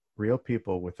more real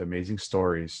people with amazing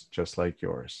stories just like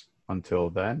yours. Until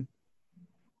then,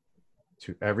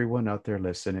 to everyone out there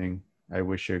listening, I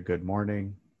wish you a good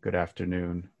morning, good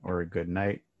afternoon, or a good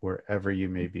night, wherever you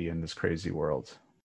may be in this crazy world.